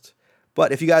our list.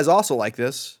 But if you guys also like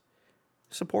this,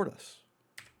 support us.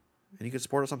 And you can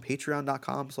support us on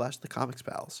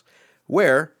patreon.com/thecomicspals,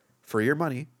 where, for your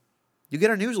money, you get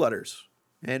our newsletters.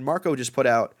 And Marco just put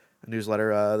out a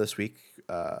newsletter this week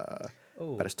about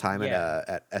his time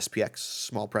at SPX,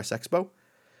 Small Press Expo.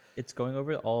 It's going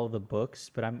over all the books,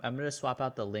 but I'm gonna swap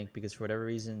out the link because for whatever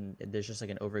reason there's just like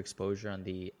an overexposure on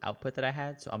the output that I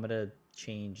had, so I'm gonna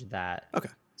change that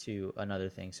to another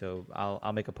thing. So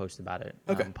I'll make a post about it.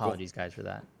 Okay, apologies guys for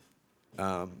that.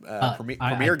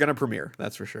 Premiere gonna premiere,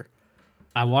 that's for sure.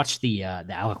 I watched the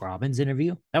Alec Robbins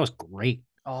interview. That was great.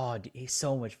 Oh, he's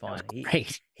so much fun.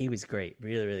 Great. He was great.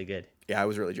 Really, really good. Yeah, I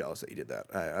was really jealous that he did that.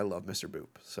 I love Mr. Boop.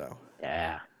 So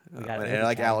Yeah. and I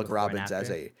like Alec Robbins as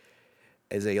a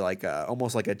like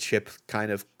almost like a Chip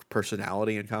kind of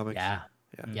personality in comics. Yeah.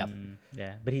 Yep.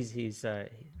 Yeah, but he's I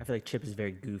feel like Chip is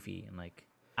very goofy and like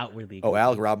outwardly. Oh, goofy.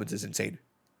 Alec Robbins is insane.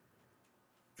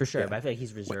 For sure, but I feel like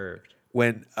he's reserved.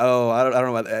 I don't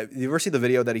know about that. You ever see the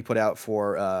video that he put out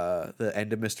for the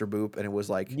end of Mr. Boop, and it was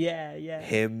like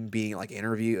him being like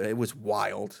interviewed. It was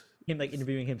wild. Him like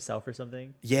interviewing himself or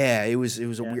something. Yeah, it was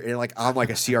a weird, and like on like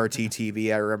a CRT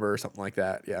TV, I remember, or something like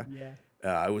that. Yeah.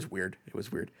 It was weird.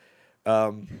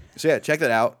 So yeah, check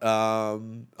that out.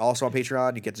 Also on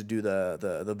Patreon, you get to do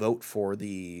the vote for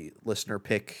the listener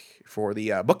pick for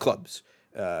the book clubs.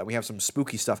 We have some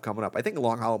spooky stuff coming up. I think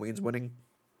Long Halloween's winning.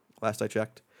 Last I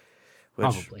checked.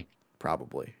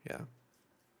 Probably, yeah.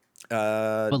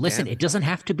 But listen, it doesn't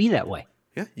have to be that way.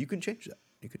 Yeah, you can change that.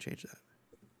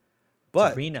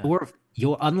 But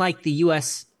you're unlike the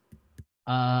U.S.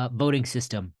 Voting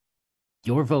system.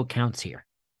 Your vote counts here.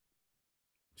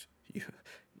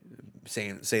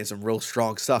 Saying some real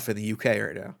strong stuff in the UK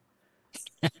right now.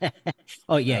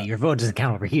 Oh yeah, your vote doesn't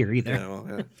count over here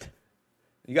either.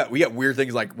 Yeah. We got weird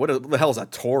things like what the hell is a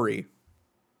Tory?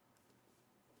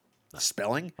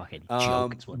 Spelling. Fucking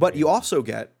joke. But you also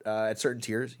get at certain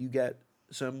tiers, you get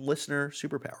some listener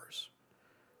superpowers.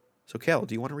 So, Kel,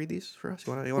 do you want to read these for us?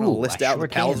 You want to list out the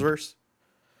Palsverse?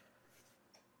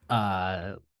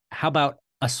 How about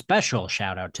a special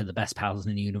shout out to the best pals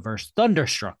in the universe,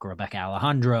 Thunderstruck, Rebecca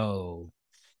Alejandro,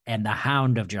 and the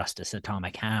Hound of Justice,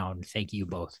 Atomic Hound. Thank you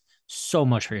both so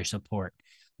much for your support.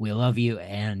 We love you,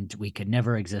 and we could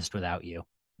never exist without you.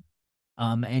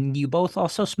 And you both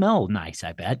also smell nice,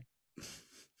 I bet.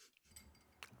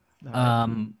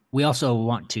 We also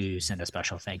want to send a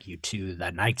special thank you to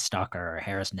the Night Stalker,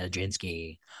 Harris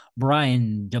Najinsky,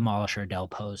 Brian Demolisher Del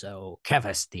Pozo,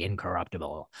 Kevis the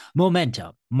Incorruptible,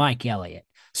 Momentum, Mike Elliott,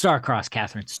 Starcross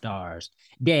Catherine Stars,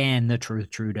 Dan the Truth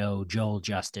Trudeau, Joel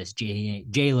Justice,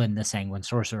 Jalen the Sanguine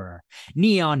Sorcerer,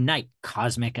 Neon Knight,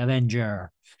 Cosmic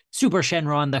Avenger, Super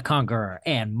Shenron the Conqueror,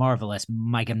 and Marvelous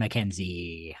Micah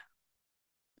McKenzie.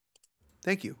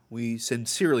 Thank you. We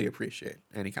sincerely appreciate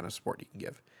any kind of support you can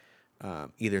give.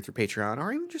 Either through Patreon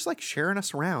or even just like sharing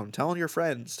us around, telling your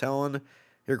friends, telling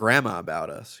your grandma about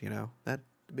us, that'd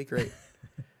be great.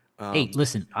 Hey,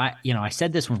 listen, I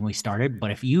said this when we started,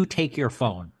 but if you take your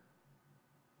phone,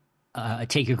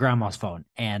 take your grandma's phone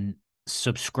and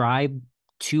subscribe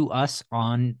to us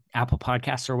on Apple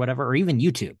Podcasts or whatever, or even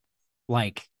YouTube,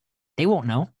 like they won't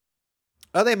know.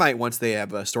 They might once they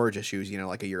have storage issues,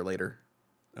 like a year later,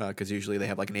 because usually they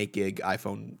have like an 8 gig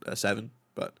iPhone 7,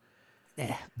 but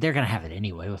they're gonna have it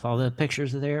anyway with all the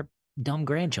pictures of their dumb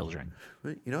grandchildren.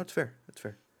 It's fair. That's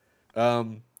fair.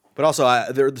 But also, I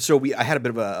had a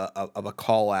bit of a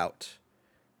call out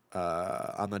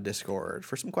on the Discord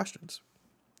for some questions.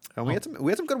 We had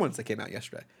some good ones that came out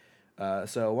yesterday.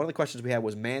 So one of the questions we had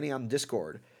was Manny on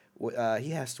Discord.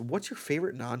 He asked, "What's your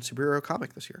favorite non-superhero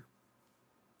comic this year?"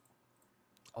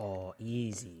 Oh,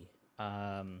 easy.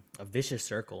 A Vicious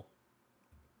Circle.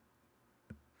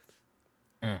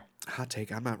 Hot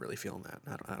take. I'm not really feeling that.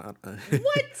 I don't.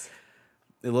 What?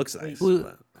 It looks nice.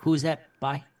 Who's that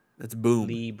by? That's Boom.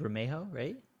 Lee Bermejo,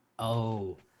 right?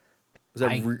 Oh, it was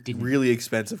a really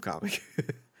expensive comic.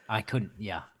 I couldn't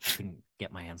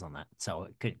get my hands on that, so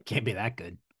it can't be that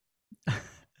good.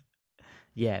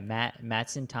 Yeah,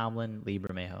 Mattson, Tomlin, Lee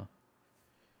Bermejo.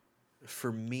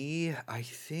 For me, I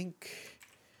think.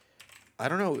 I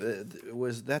don't know.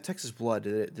 Was that Texas Blood?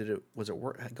 Was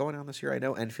it going on this year? I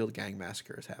know Enfield Gang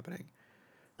Massacre is happening.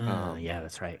 Yeah,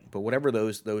 that's right. But whatever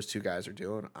those two guys are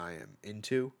doing, I am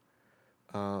into.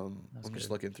 I'm just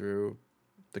looking through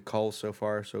the calls so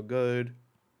far, so good.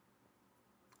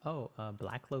 Oh,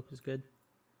 Black Cloak was good.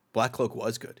 Black Cloak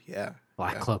was good, yeah.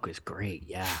 Black Cloak is great,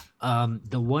 yeah.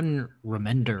 The one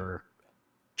Remender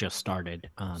just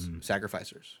started.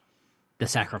 Sacrificers. The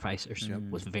Sacrificers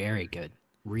was very good.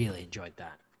 Really enjoyed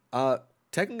that.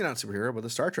 Technically not superhero, but the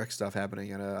Star Trek stuff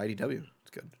happening at IDW. It's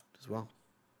good as well.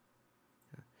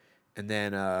 Yeah. And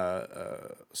then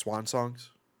Swan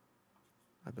Songs.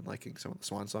 I've been liking some of the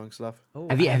Swan Song stuff. Oh,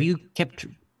 Have I you have haven't-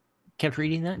 you kept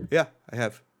reading that? Yeah, I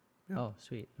have. Yeah. Oh,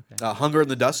 sweet. Okay. Hunger in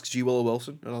the Dusk, G. Willow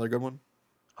Wilson, another good one.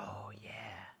 Oh yeah.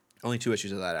 Only 2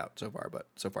 issues of that out so far, but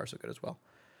so far so good as well.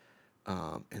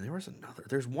 And there was another.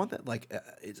 There's one that like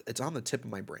it's on the tip of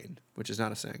my brain, which is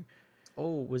not a saying.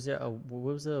 Oh, was there what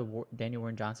was the Daniel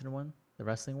Warren Johnson one? The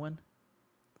wrestling one?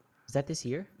 Is that this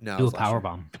year? No, it Do a was last power year.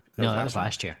 bomb. That No, was that was last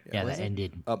last year. year. Yeah, Was that it?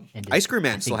 ended. Ice Cream I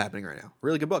Man's still think- happening right now.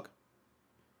 Really good book.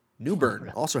 New Burn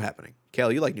also happening.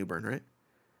 Kale, you like New Burn, right?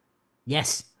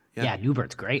 Yes. Yeah. Yeah,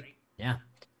 Newbert's great. Yeah.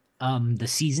 The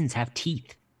seasons have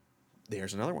teeth.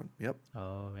 There's another one. Yep.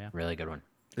 Oh yeah. Really good one.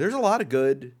 There's a lot of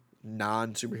good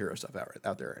non-superhero stuff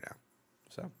out there right now.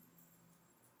 So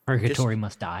Purgatory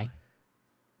Must Die.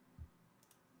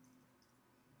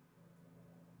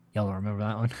 Y'all remember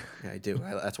that one? yeah, I do.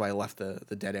 That's why I left the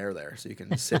dead air there, so you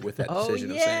can sit with that Oh,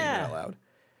 decision of saying it yeah. out loud.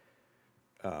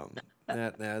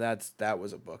 That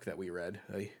was a book that we read.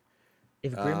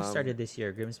 If Grimm started this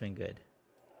year, Grimm's been good.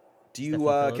 Do you, Stephen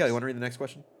Kelly? Phillips? You want to read the next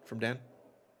question from Dan?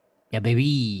 Yeah, baby.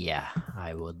 Yeah,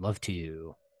 I would love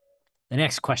to. The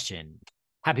next question.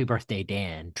 Happy birthday,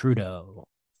 Dan Trudeau.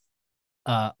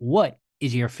 What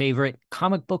is your favorite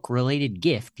comic book related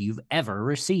gift you've ever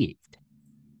received?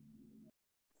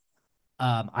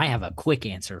 I have a quick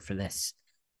answer for this.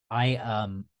 I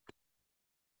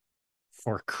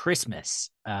for Christmas,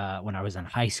 when I was in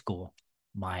high school,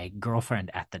 my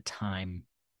girlfriend at the time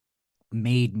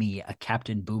made me a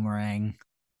Captain Boomerang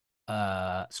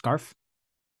scarf.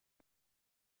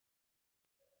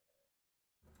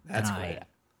 That's and great.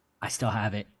 I still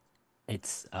have it.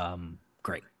 It's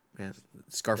great. Man,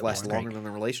 scarf It lasts was longer great. than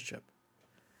the relationship.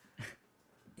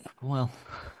 Well,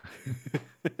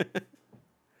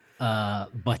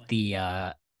 but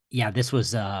the yeah, this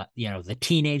was the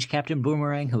teenage Captain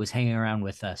Boomerang who was hanging around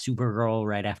with Supergirl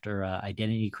right after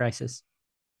Identity Crisis.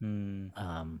 Hmm.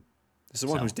 This is the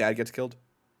one So- whose dad gets killed.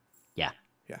 Yeah.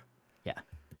 Yeah. Yeah.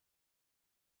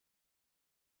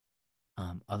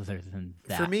 Other than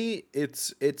that, For me,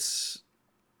 it's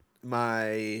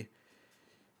my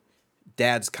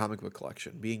dad's comic book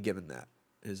collection. Being given that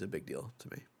is a big deal to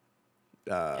me.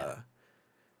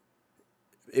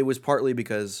 It was partly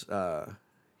because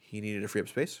he needed to free up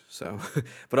space, so,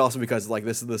 but also because like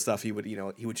this is the stuff he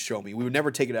would show me. We would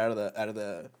never take it out of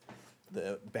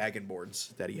the bag and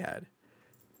boards that he had.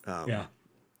 yeah.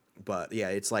 But yeah,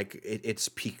 it's like it's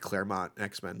peak Claremont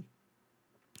X-Men.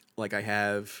 Like I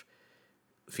have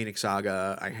Phoenix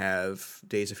Saga, I have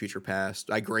Days of Future Past.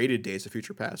 I graded Days of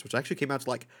Future Past, which actually came out to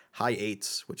like high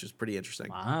 8s, which is pretty interesting.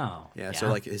 Wow. Yeah, so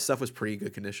like his stuff was pretty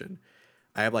good condition.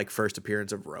 I have like first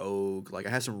appearance of Rogue. Like I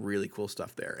have some really cool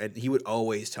stuff there, and he would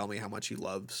always tell me how much he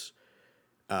loves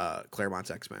Claremont's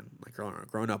X-Men. Like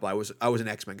growing up, I was an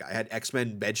X-Men guy. I had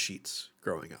X-Men bed sheets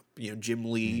growing up. You know, Jim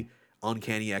Lee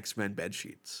Uncanny X-Men bed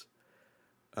sheets.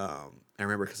 I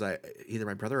remember because either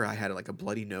my brother or I had like a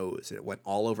bloody nose and it went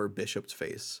all over Bishop's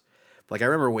face. Like I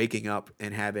remember waking up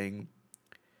and having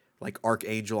like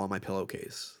Archangel on my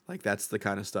pillowcase. Like that's the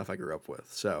kind of stuff I grew up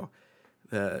with. So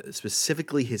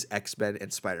specifically his X-Men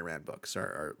and Spider-Man books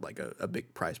are like a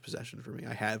big prized possession for me.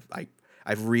 I've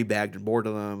rebagged and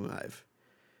boarded them. I've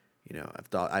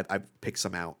picked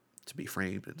some out to be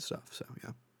framed and stuff. So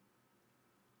yeah.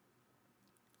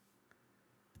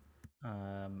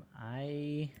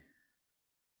 I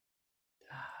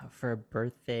for a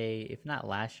birthday, if not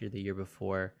last year, the year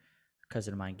before, a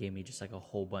cousin of mine gave me just like a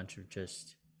whole bunch of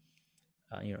just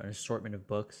an assortment of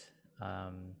books,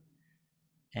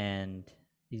 and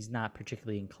he's not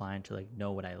particularly inclined to like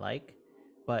know what I like,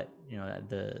 but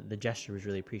the gesture was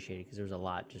really appreciated because there was a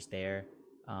lot just there,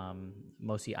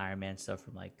 mostly Iron Man stuff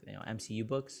from like MCU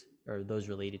books or those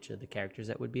related to the characters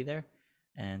that would be there,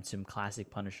 and some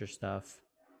classic Punisher stuff.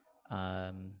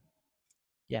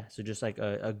 Yeah, so just like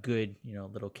a good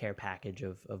little care package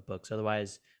of books.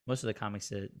 Otherwise, most of the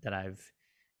comics that I've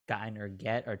gotten or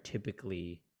get are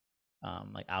typically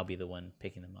like I'll be the one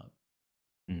picking them up.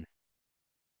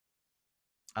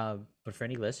 But for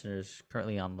any listeners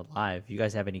currently on the live, you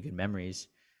guys have any good memories?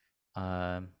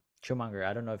 Chillmonger,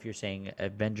 I don't know if you're saying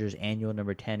Avengers Annual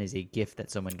number 10 is a gift that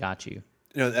someone got you.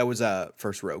 No, that was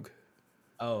first Rogue.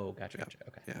 Oh, gotcha.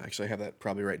 Okay. Yeah, actually, I have that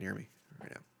probably right near me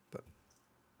right now.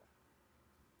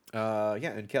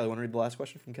 Yeah, and Kelly, want to read the last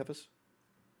question from Kefis?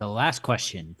 The last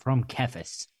question from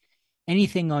Kefis.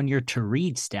 Anything on your to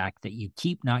read stack that you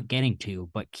keep not getting to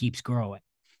but keeps growing?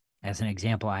 As an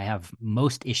example, I have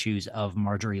most issues of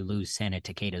Marjorie Liu Santa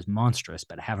Takeda's Monstrous,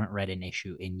 but I haven't read an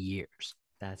issue in years.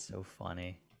 That's so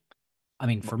funny. I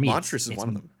mean, for me, Monstrous is it's one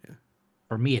of them. Yeah.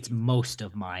 For me, it's most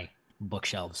of my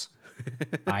bookshelves.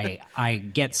 I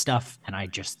get stuff and I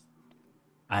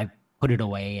put it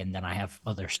away, and then I have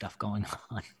other stuff going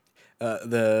on.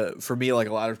 The for me, like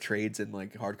a lot of trades and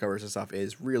like hardcovers and stuff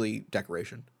is really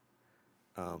decoration.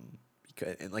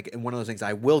 And one of those things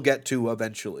I will get to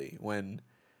eventually when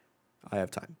I have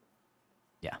time.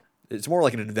 Yeah. It's more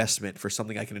like an investment for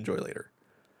something I can enjoy later,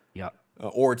 Yep.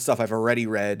 or it's stuff I've already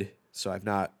read, so I've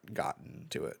not gotten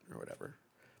to it or whatever.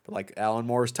 But like Alan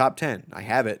Moore's top 10, I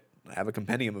have it. I have a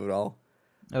compendium of it all,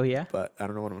 Oh yeah. but I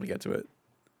don't know when I'm gonna get to it.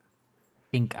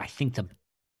 I think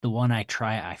the one I've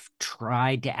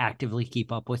tried to actively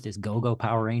keep up with is Go-Go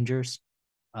Power Rangers.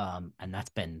 And that's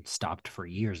been stopped for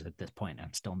years at this point.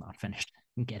 I'm still not finished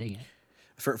getting it.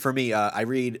 For me, I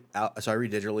read so I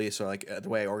read digitally. So like the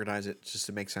way I organize it, just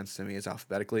to make sense to me, is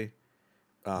alphabetically.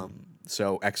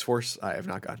 So X Force, I have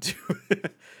not gotten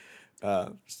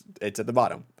to. It's at the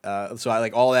bottom. So I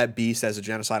like all that Beast as a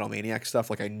genocidal maniac stuff.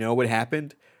 Like I know what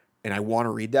happened, and I want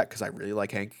to read that because I really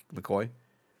like Hank McCoy,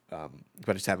 but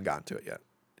I just haven't gotten to it yet.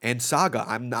 And Saga,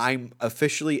 I'm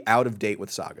officially out of date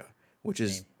with Saga, which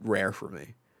is Same. rare for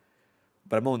me.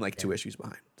 But I'm only like 2 issues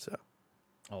behind. So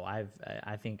Oh, I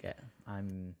think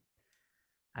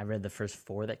I read the first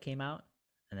 4 that came out,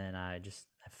 and then I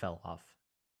fell off.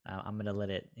 I'm gonna let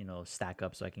it stack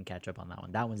up so I can catch up on that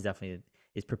one. That one's definitely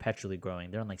is perpetually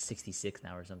growing. They're on like 66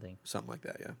 now or something. something like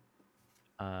that,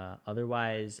 yeah.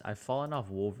 Otherwise, I've fallen off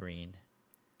Wolverine.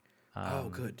 Oh,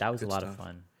 good. That was a Good lot of stuff.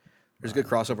 fun. There's a good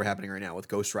crossover happening right now with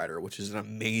Ghost Rider, which is an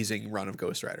amazing run of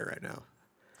Ghost Rider right now.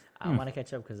 I want to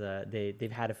catch up because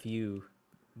they've had a few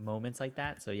moments like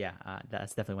that. So yeah,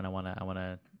 that's definitely when I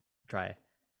wanna try.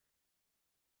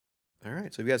 All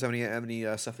right. So if you guys have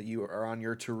any stuff that you are on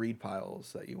your to read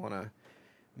piles that you want to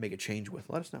make a change with,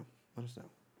 let us know. Let us know.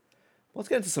 Let's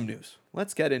get into some news.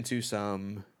 Let's get into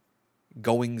some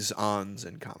goings ons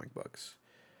in comic books.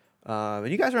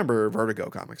 And you guys remember Vertigo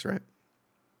comics, right?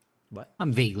 What?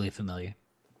 I'm vaguely familiar.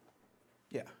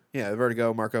 Yeah. Yeah.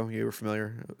 Vertigo, Marco, you were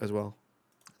familiar as well.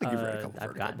 I think you've read a couple I've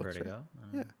Vertigo gotten books, right? Vertigo.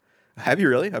 Yeah. Have you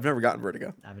really? I've never gotten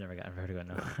Vertigo. I've never gotten Vertigo.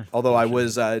 No. Although I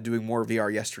unfortunately. was doing more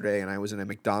VR yesterday, and I was in a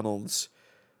McDonald's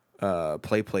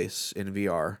play place in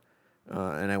VR,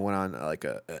 and I went on like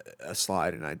a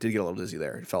slide, and I did get a little dizzy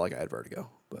there. It felt like I had vertigo,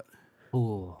 but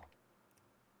Ooh.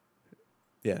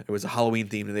 yeah, it was a Halloween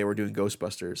theme, and they were doing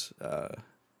Ghostbusters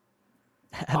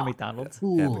At McDonald's. at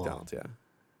Ooh. McDonald's. Yeah,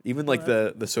 even Oh, like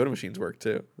the soda machines work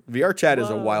too. VR chat is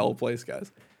a Whoa. wild place,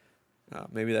 guys.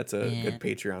 Maybe that's a Man. good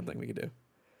Patreon thing we could do.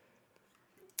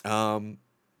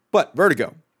 But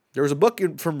Vertigo. There was a book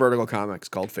from Vertigo Comics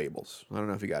called Fables. I don't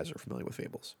know if you guys are familiar with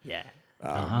Fables. Yeah.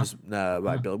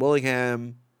 By Billy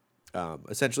Willingham.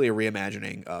 Essentially a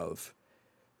reimagining of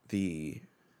the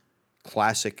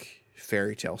classic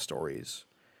fairy tale stories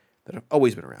that have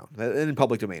always been around and in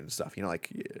public domain and stuff. You know,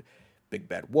 like Big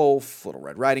Bad Wolf, Little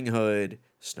Red Riding Hood,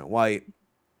 Snow White,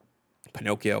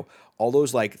 Pinocchio, all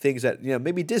those like things that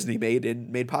maybe Disney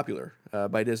made popular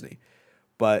by Disney,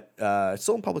 but it's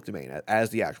still in public domain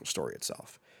as the actual story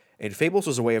itself. And Fables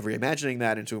was a way of reimagining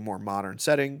that into a more modern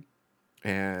setting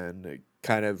and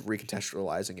kind of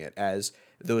recontextualizing it as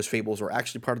those fables were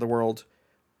actually part of the world,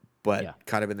 but Yeah.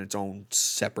 kind of in its own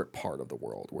separate part of the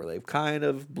world where they've kind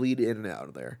of bleed in and out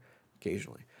of there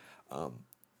occasionally.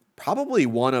 Probably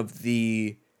one of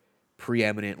the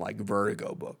preeminent like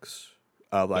Vertigo books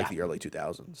of like Yeah. the early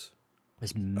 2000s.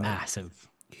 Was massive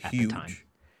at the Huge. time.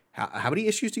 How many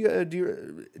issues did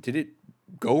it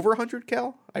go over 100,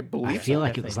 Cal? I I believe feel so.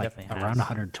 like it was like Definitely around has.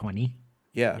 120.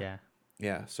 Yeah. Yeah.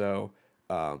 Yeah. So,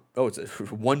 it's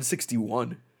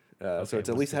 161. So Okay, it's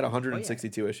at least had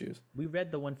 160. 162 issues. We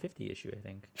read the 150 issue, I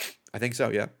think. I think so.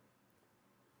 Yeah.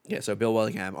 Yeah. So Bill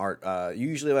Willingham art,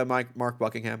 usually by Mark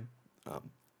Buckingham.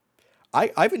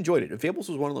 I've enjoyed it. Fables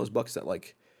was one of those books that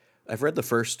like I've read the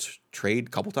first trade a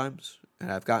couple times,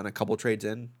 and I've gotten a couple trades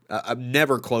in. I'm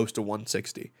never close to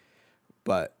 160,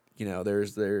 but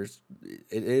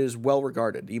it is well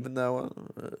regarded, even though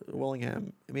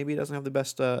Willingham maybe doesn't have the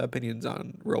best opinions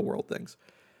on real world things.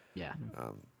 Yeah.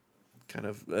 Kind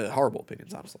of horrible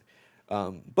opinions, honestly.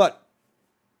 But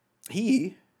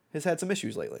he has had some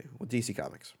issues lately with DC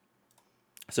Comics.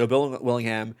 So Bill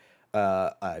Willingham,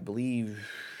 I believe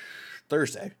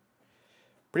Thursday,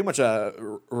 pretty much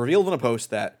revealed in a post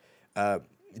that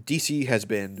DC has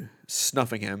been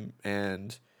snuffing him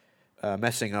and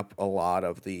messing up a lot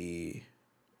of the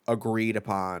agreed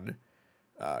upon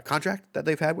contract that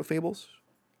they've had with Fables,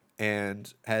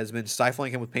 and has been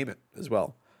stifling him with payment as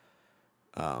well.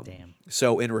 Damn.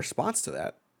 So in response to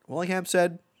that, Willingham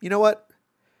said, "You know what?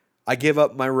 I give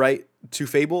up my right to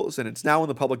Fables, and it's now in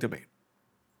the public domain."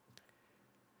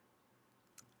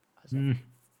 That's a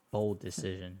bold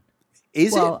decision.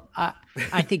 Is it? Well,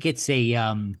 I think it's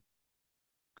uh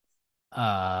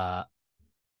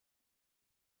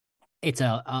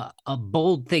a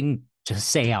bold thing to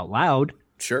say out loud.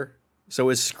 Sure. So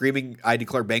is screaming, "I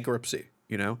declare bankruptcy."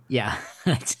 You know. Yeah.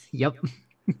 Yep.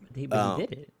 But he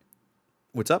did it.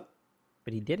 What's up?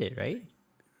 But he did it, right?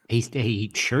 He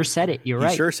sure said it. You're He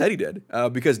right. sure said he did.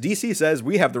 Because DC says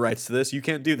we have the rights to this. You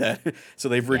can't do that. So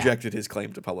they've Yeah. rejected his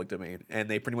claim to public domain, and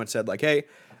they pretty much said like, hey,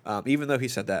 even though he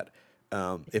said that,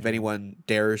 if anyone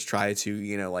dares try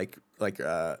to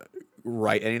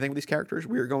write anything with these characters,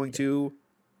 we are going to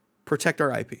protect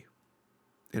our IP,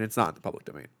 and it's not in the public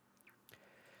domain.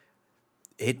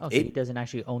 Oh, so he doesn't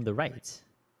actually own the rights.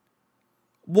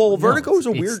 Well, No, Vertigo is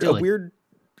a it's still a- weird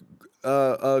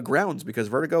grounds because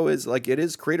Vertigo is like it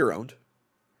is creator owned.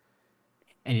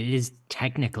 And it is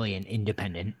technically an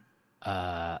independent.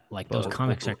 Like those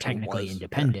comics are technically was, yeah.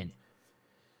 independent,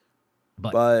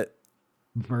 But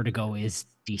Vertigo is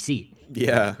DC.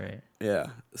 yeah, Right. yeah.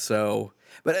 So,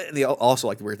 but also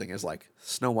like the weird thing is like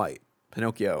Snow White,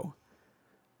 Pinocchio,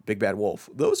 Big Bad Wolf.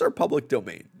 Those are public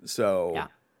domain. So Yeah.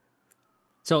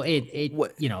 So it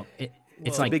What- it's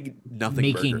it's like a big nothing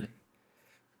making burger.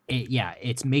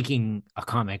 it's making a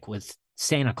comic with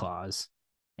Santa Claus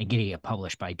and getting it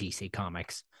published by DC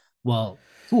Comics. Well,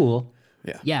 cool.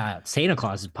 Yeah. Yeah, Santa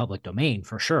Claus is public domain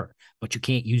for sure, but you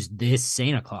can't use this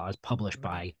Santa Claus published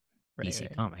by Right, DC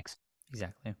right. Comics.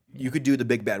 Exactly. You could do the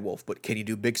Big Bad Wolf, but can you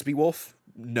do Bixby Wolf?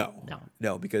 No,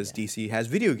 No. because DC has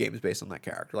video games based on that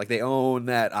character. Like they own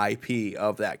that IP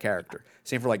of that character.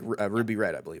 Same for like Ruby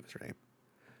Red, I believe is her name.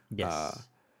 Yes.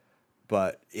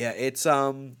 But yeah, it's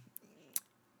a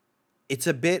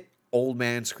bit old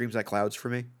man screams at clouds for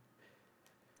me.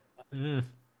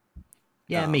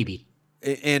 Yeah, maybe.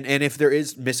 And if there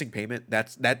is missing payment,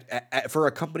 for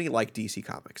a company like DC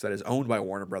Comics that is owned by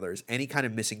Warner Brothers, any kind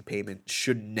of missing payment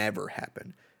should never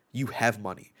happen. You have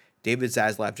money. David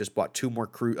Zaslav just bought 2 more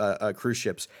cruise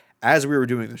ships as we were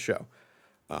doing the show,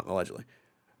 allegedly.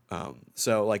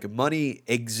 So like money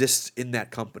exists in that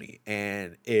company,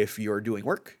 and if you're doing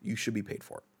work, you should be paid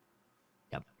for it.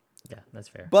 Yep. Yeah, that's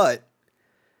fair. But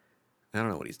I don't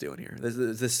know what he's doing here.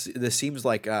 This seems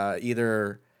like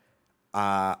either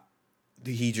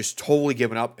he just totally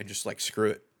given up and just like screw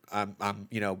it. I'm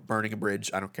burning a bridge.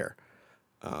 I don't care.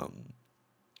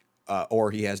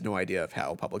 Or he has no idea of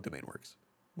how public domain works,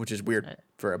 which is weird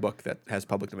for a book that has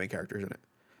public domain characters in it.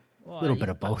 Well, A little bit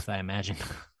of both, I imagine.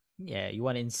 Yeah, you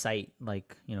want to incite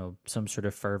like, some sort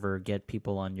of fervor, get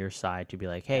people on your side to be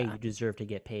like, hey, you deserve to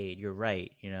get paid. You're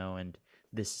right, and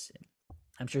this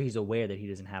I'm sure he's aware that he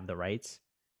doesn't have the rights.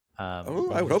 I but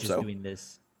would he's hope just so. doing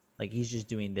this he's just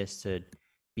doing this to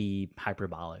be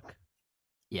hyperbolic.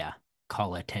 Yeah.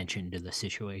 Call attention to the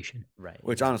situation. Right.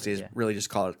 Which exactly, honestly is yeah. really just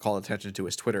call attention to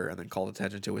his Twitter and then call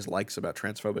attention to his likes about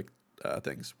transphobic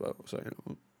things. But so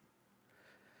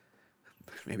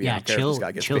maybe I Yeah, don't care if this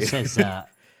guy gets Chill paid. says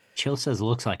Chill says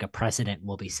looks like a precedent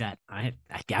will be set. I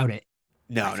doubt it.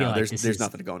 I feel like there's this is-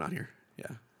 nothing going on here.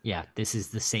 Yeah. Yeah, this is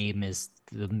the same as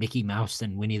the Mickey Mouse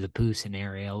and Winnie the Pooh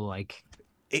scenario. Like,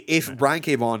 If Brian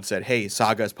K. Vaughan said, "Hey,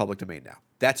 Saga is public domain now,"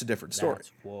 that's a different story.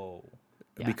 Whoa.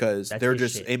 Yeah, Because that's they're his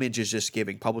just shit. Image is just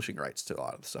giving publishing rights to a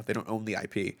lot of the stuff. They don't own the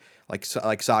IP. Like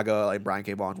Saga and Brian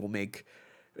K. Vaughan will make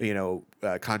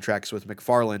contracts with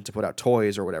McFarlane to put out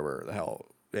toys or whatever the hell,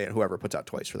 whoever puts out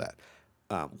toys for that.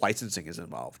 Licensing is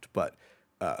involved, but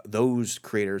those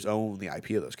creators own the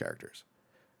IP of those characters.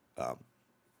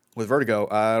 With Vertigo,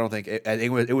 I don't think I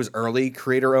think it was early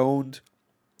creator owned.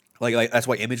 Like that's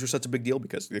why Image was such a big deal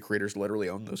because the creators literally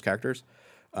own those characters.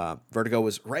 Vertigo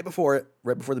was right before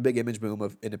the big Image boom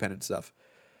of independent stuff.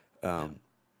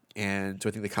 And so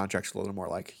I think the contract's a little more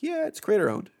like, yeah, it's creator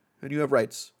owned and you have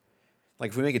rights.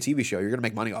 Like if we make a TV show, you're gonna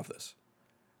make money off this.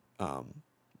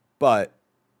 But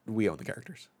we own the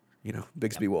characters.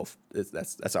 Bixby Wolf.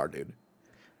 That's our dude.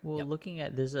 Well, looking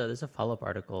at there's a follow-up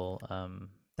article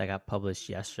that got published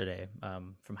yesterday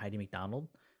from Heidi McDonald,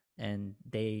 and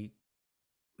they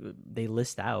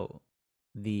list out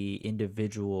the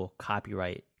individual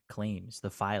copyright claims, the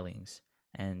filings,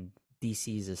 and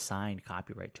DC's assigned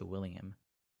copyright to Willingham.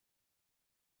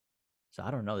 So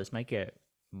I don't know. This might get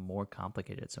more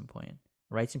complicated at some point.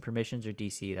 Rights and permissions are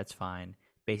DC. That's fine.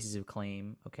 Basis of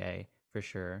claim, okay, for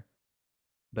sure.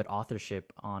 But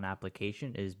authorship on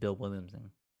application is Bill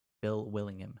Willingham.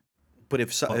 But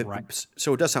if so, right.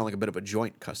 so it does sound like a bit of a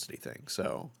joint custody thing.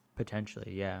 So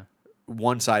Potentially, yeah.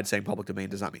 one side saying public domain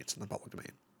does not mean it's in the public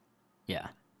domain. yeah.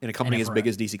 And a company if as big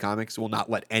as DC Comics will not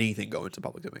let anything go into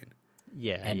public domain.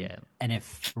 Yeah, And, yeah. and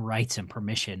if rights and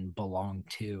permission belong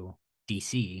to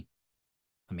DC,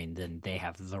 I mean, then they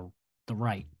have the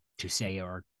right to say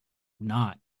or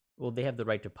not. Well, they have the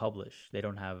right to publish. They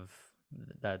don't have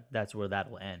that. That's where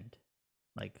that will end.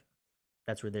 Like,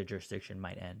 that's where their jurisdiction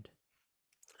might end,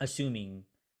 assuming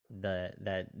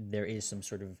that there is some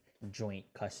sort of joint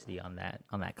custody on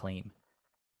that claim.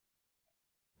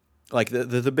 Like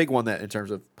the big one that in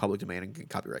terms of public domain and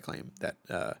copyright claim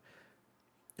that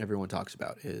everyone talks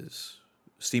about is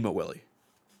Steamboat Willie,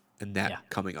 and that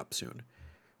coming up soon.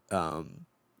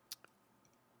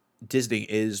 Disney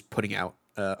is putting out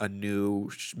a new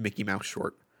Mickey Mouse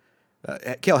short.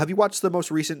 Kale, have you watched the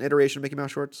most recent iteration of Mickey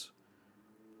Mouse shorts?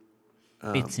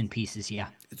 Bits and pieces, yeah.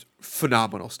 It's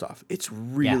phenomenal stuff. It's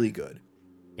really good.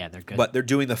 Yeah, they're good. But they're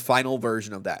doing the final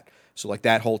version of that. So like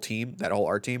that whole team, that whole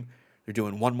art team, they're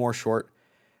doing one more short,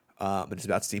 and it's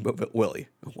about Steamboat Willie.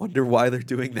 I wonder why they're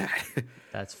doing that.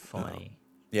 That's funny.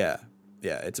 Yeah.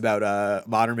 It's about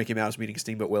modern Mickey Mouse meeting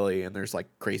Steamboat Willie, and there's like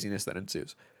craziness that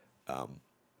ensues.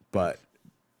 But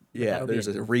yeah, there's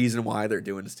a reason why they're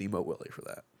doing Steamboat Willie for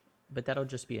that. But that'll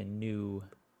just be a new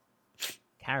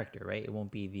character, right? It won't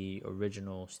be the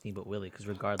original Steamboat Willie, because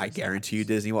regardless, I guarantee you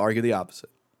Disney will argue the opposite.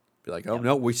 Be like, oh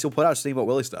no, we still put out Steamboat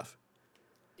Willie stuff.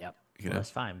 Yep. Well, that's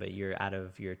fine, but you're out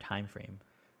of your time frame.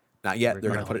 Not yet.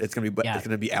 They're gonna put it. It's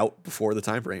gonna be out before the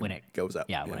time frame when it goes up.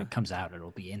 Yeah, when it comes out,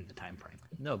 it'll be in the time frame.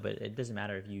 No, but it doesn't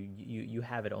matter if you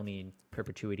have it only in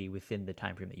perpetuity within the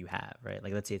time frame that you have, right?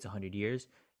 Like, let's say it's 100 years,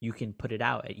 you can put it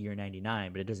out at year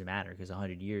 99, but it doesn't matter because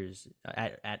 100 years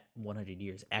at 100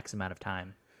 years, X amount of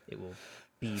time, it will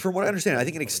be. From what I understand, I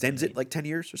think it extends it like 10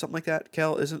 years or something like that.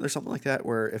 Kel, isn't there something like that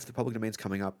where if the public domain's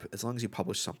coming up, as long as you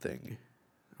publish something,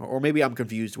 or maybe I'm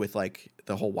confused with like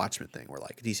the whole Watchmen thing, where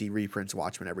like DC reprints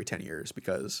Watchmen every 10 years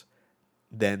because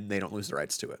then they don't lose the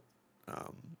rights to it.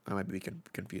 I might be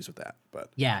confused with that,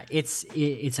 but yeah, it's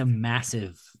a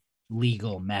massive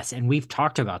legal mess, and we've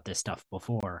talked about this stuff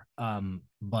before.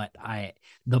 But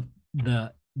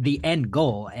the end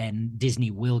goal, and Disney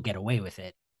will get away with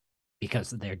it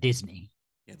because they're Disney.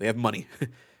 Yeah, they have money.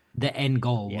 The end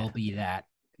goal will be that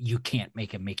you can't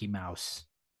make a Mickey Mouse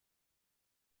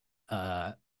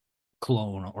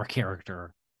clone or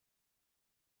character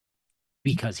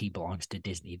because he belongs to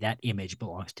Disney. That image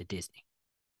belongs to Disney.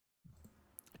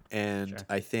 And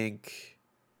I think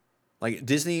like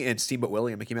Disney and Steamboat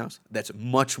Willie and Mickey Mouse, that's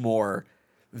much more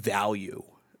value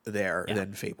there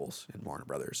than Fables and Warner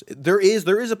Brothers. There is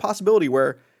a possibility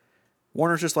where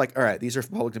Warner's just like, all right, these are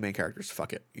public domain characters.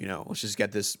 Fuck it. Let's just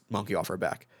get this monkey off our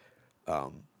back.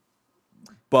 But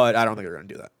I don't think they're going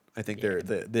to do that. I think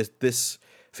this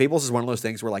Fables is one of those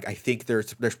things where like I think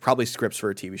there's probably scripts for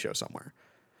a TV show somewhere.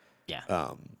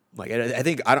 Yeah. I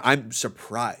think I'm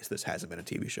surprised this hasn't been a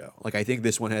TV show. Like I think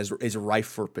this one is rife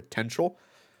for potential.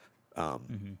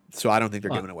 So I don't think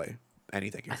they're giving away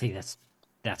anything here. I think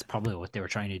that's probably what they were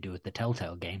trying to do with the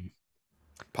Telltale game.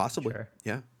 Possibly. Sure.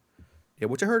 Yeah,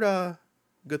 which I heard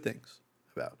good things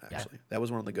about actually. That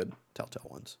was one of the good Telltale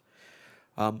ones.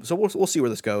 So we'll see where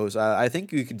this goes. I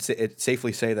think you can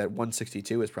safely say that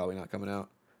 162 is probably not coming out.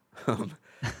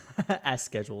 As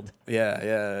scheduled.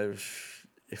 Yeah.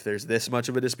 If there's this much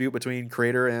of a dispute between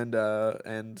creator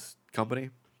and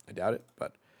company, I doubt it.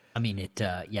 But I mean, it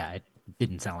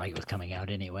didn't sound like it was coming out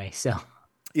anyway. So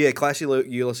yeah, Classy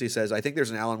Ulysses says I think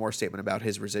there's an Alan Moore statement about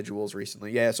his residuals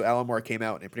recently. Yeah, so Alan Moore came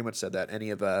out and pretty much said that any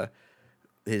of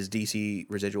his DC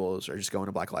residuals are just going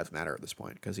to Black Lives Matter at this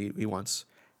point because he wants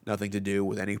nothing to do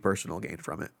with any personal gain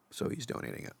from it, so he's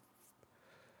donating it.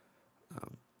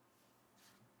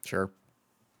 Sure,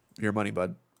 your money,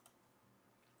 bud.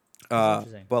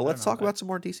 But let's talk about some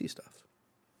more DC stuff.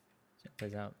 It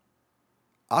plays out.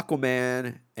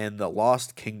 Aquaman and the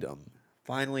Lost Kingdom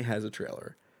finally has a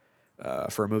trailer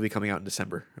for a movie coming out in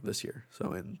December of this year.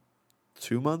 So in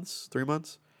 3 months.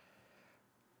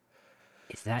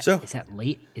 Is that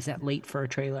late? Is that late for a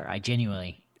trailer? I don't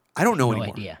know no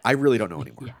anymore. idea. I really don't know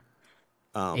anymore. It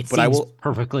but seems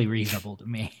perfectly reasonable to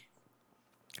me.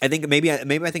 I think maybe I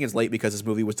think it's late because this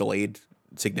movie was delayed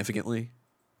significantly.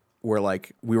 Where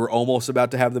like we were almost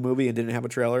about to have the movie and didn't have a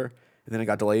trailer, and then it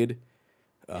got delayed.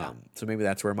 So maybe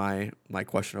that's where my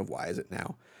question of why is it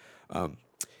now?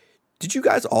 Did you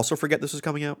guys also forget this was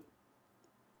coming out?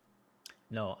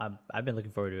 No, I've been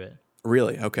looking forward to it.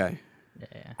 Really? Okay.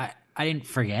 Yeah. I didn't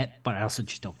forget, but I also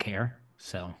just don't care.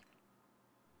 So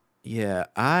yeah,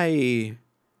 I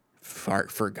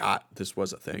forgot this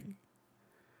was a thing.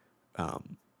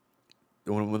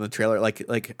 When the trailer like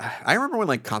I remember when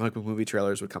like comic book movie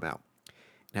trailers would come out,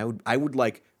 and I would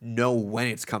like know when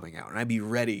it's coming out, and I'd be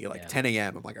ready like 10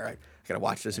 a.m. I'm like, all right, I gotta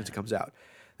watch this as soon as it comes out.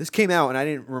 This came out, and I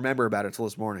didn't remember about it until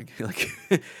this morning. Like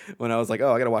when I was like,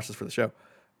 oh, I gotta watch this for the show.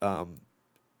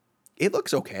 It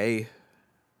looks okay.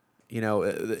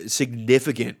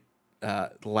 Significant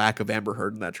lack of Amber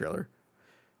Heard in that trailer.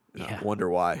 Yeah. Wonder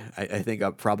why. I think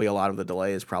probably a lot of the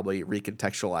delay is probably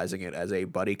recontextualizing it as a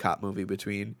buddy cop movie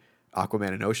between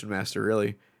Aquaman and Ocean Master,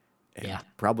 really. And Yeah.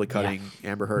 probably cutting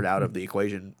Amber Heard out of the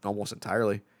equation almost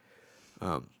entirely.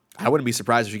 I wouldn't be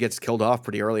surprised if she gets killed off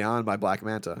pretty early on by Black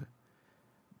Manta.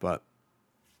 But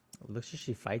It looks like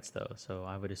she fights though, so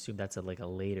I would assume that's a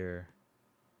later,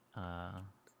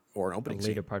 or an a opening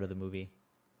later scene. part of the movie.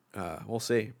 We'll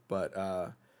see.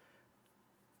 But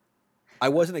I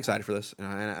wasn't excited for this, and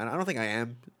I don't think I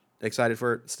am excited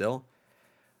for it still.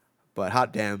 But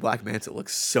hot damn, Black Manta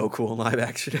looks so cool in live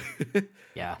action.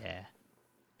 Yeah. Yeah.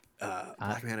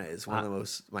 Black Manta is one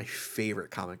of my favorite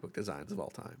comic book designs of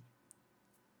all time.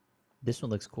 This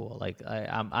one looks cool. Like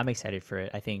I'm excited for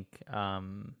it. I think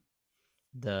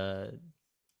the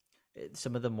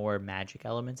some of the more magic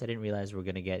elements I didn't realize were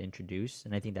gonna get introduced,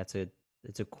 and I think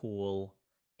it's a cool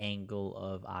angle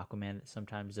of Aquaman that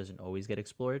sometimes doesn't always get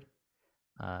explored.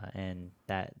 And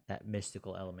that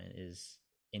mystical element is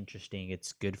interesting.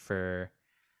 It's good for,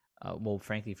 well,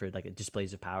 frankly, for like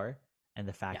displays of power, and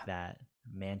the fact that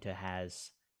Manta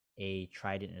has a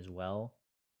trident as well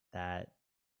that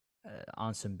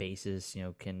on some basis,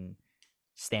 can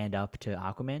stand up to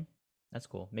Aquaman. That's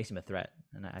cool. Makes him a threat,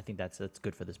 and I think that's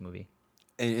good for this movie.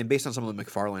 And based on some of the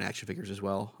McFarlane action figures as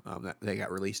well, that they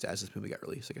got released as this movie got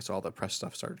released. Like I saw all the press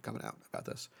stuff started coming out about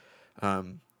this.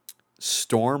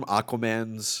 Storm,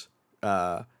 Aquaman's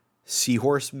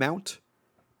seahorse mount,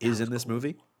 is in this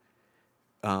movie.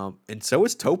 And so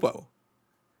is Topo.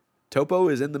 Topo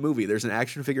is in the movie. There's an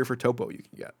action figure for Topo you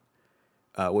can get,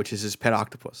 which is his pet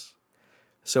octopus.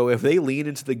 So if they lean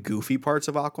into the goofy parts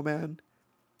of Aquaman,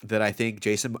 that I think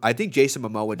Jason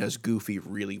Momoa does goofy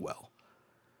really well.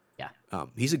 Yeah.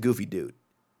 He's a goofy dude.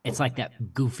 It's like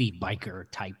that goofy biker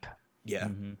type. Yeah.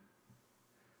 Mm-hmm.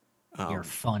 Your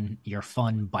fun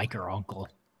biker uncle.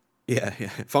 Yeah.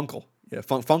 Funkle. Yeah.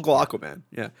 Funkle Aquaman.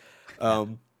 Yeah.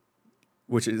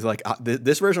 Which is like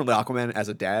this version of the Aquaman as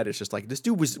a dad is just like, this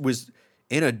dude was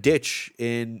in a ditch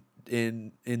in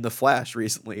the Flash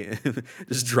recently,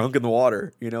 just drunk in the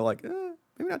water, like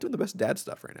maybe not doing the best dad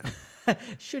stuff right now.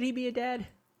 Should he be a dad?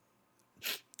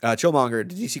 Chillmonger,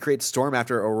 did DC create Storm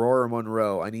after Aurora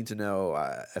Monroe? I need to know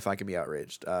if I can be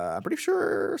outraged. I'm pretty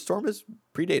sure Storm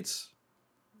predates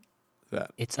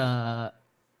that. It's a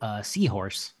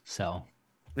seahorse, so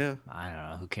Yeah. I don't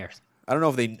know. Who cares? I don't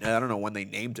know when they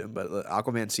named him, but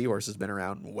Aquaman Seahorse has been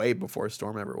around way before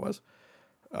Storm ever was.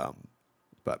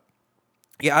 But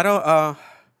yeah, I don't.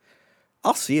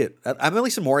 I'll see it. I'm at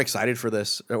least more excited for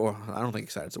this. Well, I don't think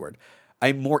excited is the word.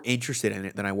 I'm more interested in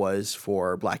it than I was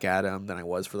for Black Adam, than I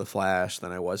was for The Flash,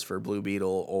 than I was for Blue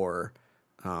Beetle or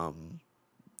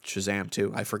Shazam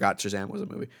 2. I forgot Shazam was a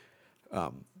movie. I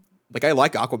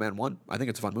like Aquaman 1. I think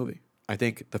it's a fun movie. I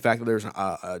think the fact that there's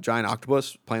a giant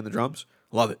octopus playing the drums,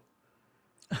 love it.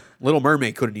 Little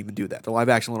Mermaid couldn't even do that. The live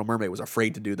action Little Mermaid was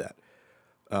afraid to do that.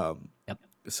 Yep.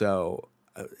 So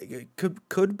it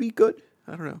could be good.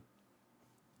 I don't know.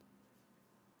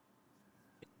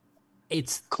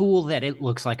 It's cool that it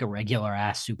looks like a regular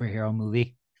ass superhero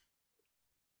movie.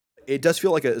 It does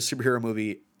feel like a superhero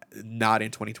movie, not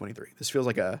in 2023. This feels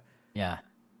like Yeah.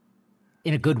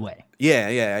 In a good way.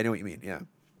 Yeah, I know what you mean. Yeah.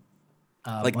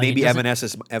 Like maybe it doesn't-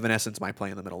 Evanescence might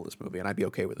play in the middle of this movie, and I'd be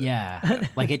okay with it. Yeah.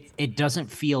 Like it doesn't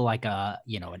feel like an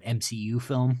MCU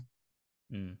film,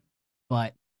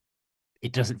 but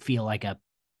it doesn't feel like a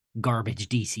garbage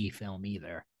DC film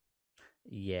either.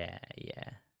 Yeah.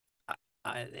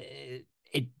 I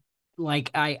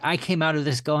came out of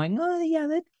this going, oh yeah,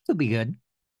 that could be good,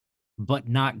 but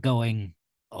not going,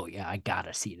 oh yeah, I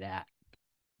gotta see that.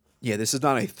 Yeah, this is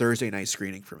not a Thursday night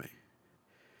screening for me.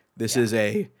 This is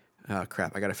a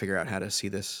crap. I got to figure out how to see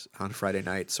this on Friday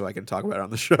night so I can talk about it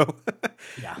on the show.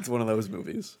 Yeah. It's one of those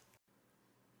movies.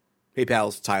 Hey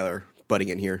pals, Tyler butting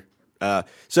in here.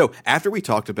 So after we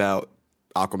talked about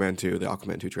Aquaman 2, the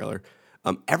Aquaman 2 trailer,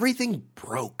 everything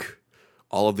broke.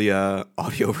 All of the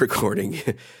audio recording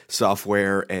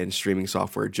software and streaming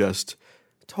software just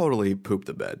totally pooped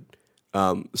the bed.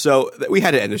 So we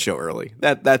had to end the show early.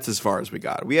 That's as far as we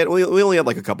got. We only had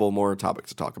like a couple more topics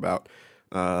to talk about,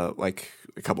 like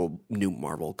a couple new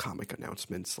Marvel comic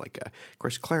announcements, like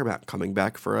Chris Claremont coming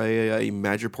back for a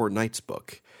Madripoor Nights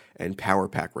book and Power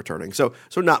Pack returning. So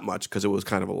not much because it was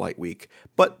kind of a light week,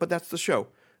 but that's the show.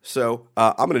 So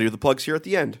I'm going to do the plugs here at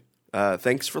the end.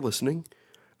 Thanks for listening.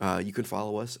 You can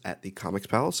follow us at the Comics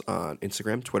Palace on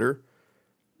Instagram, Twitter,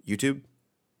 YouTube,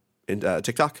 and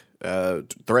TikTok,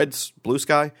 Threads, Blue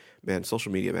Sky. Man,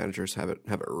 social media managers have it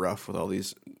rough with all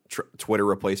these Twitter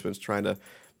replacements trying to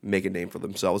make a name for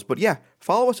themselves. But yeah,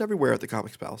 follow us everywhere at the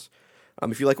Comics Palace.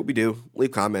 If you like what we do,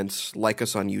 leave comments, like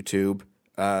us on YouTube,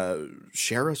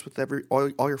 share us with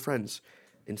all your friends,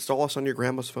 install us on your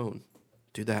grandma's phone.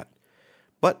 Do that.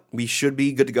 But we should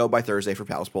be good to go by Thursday for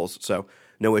Palace Polls, so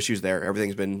no issues there.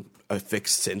 Everything's been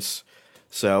fixed since.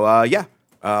 So,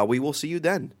 we will see you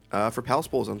then for Palace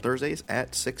Polls on Thursdays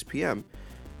at 6 p.m.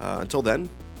 Until then,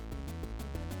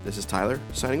 this is Tyler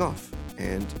signing off,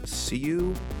 and see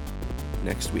you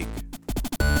next week.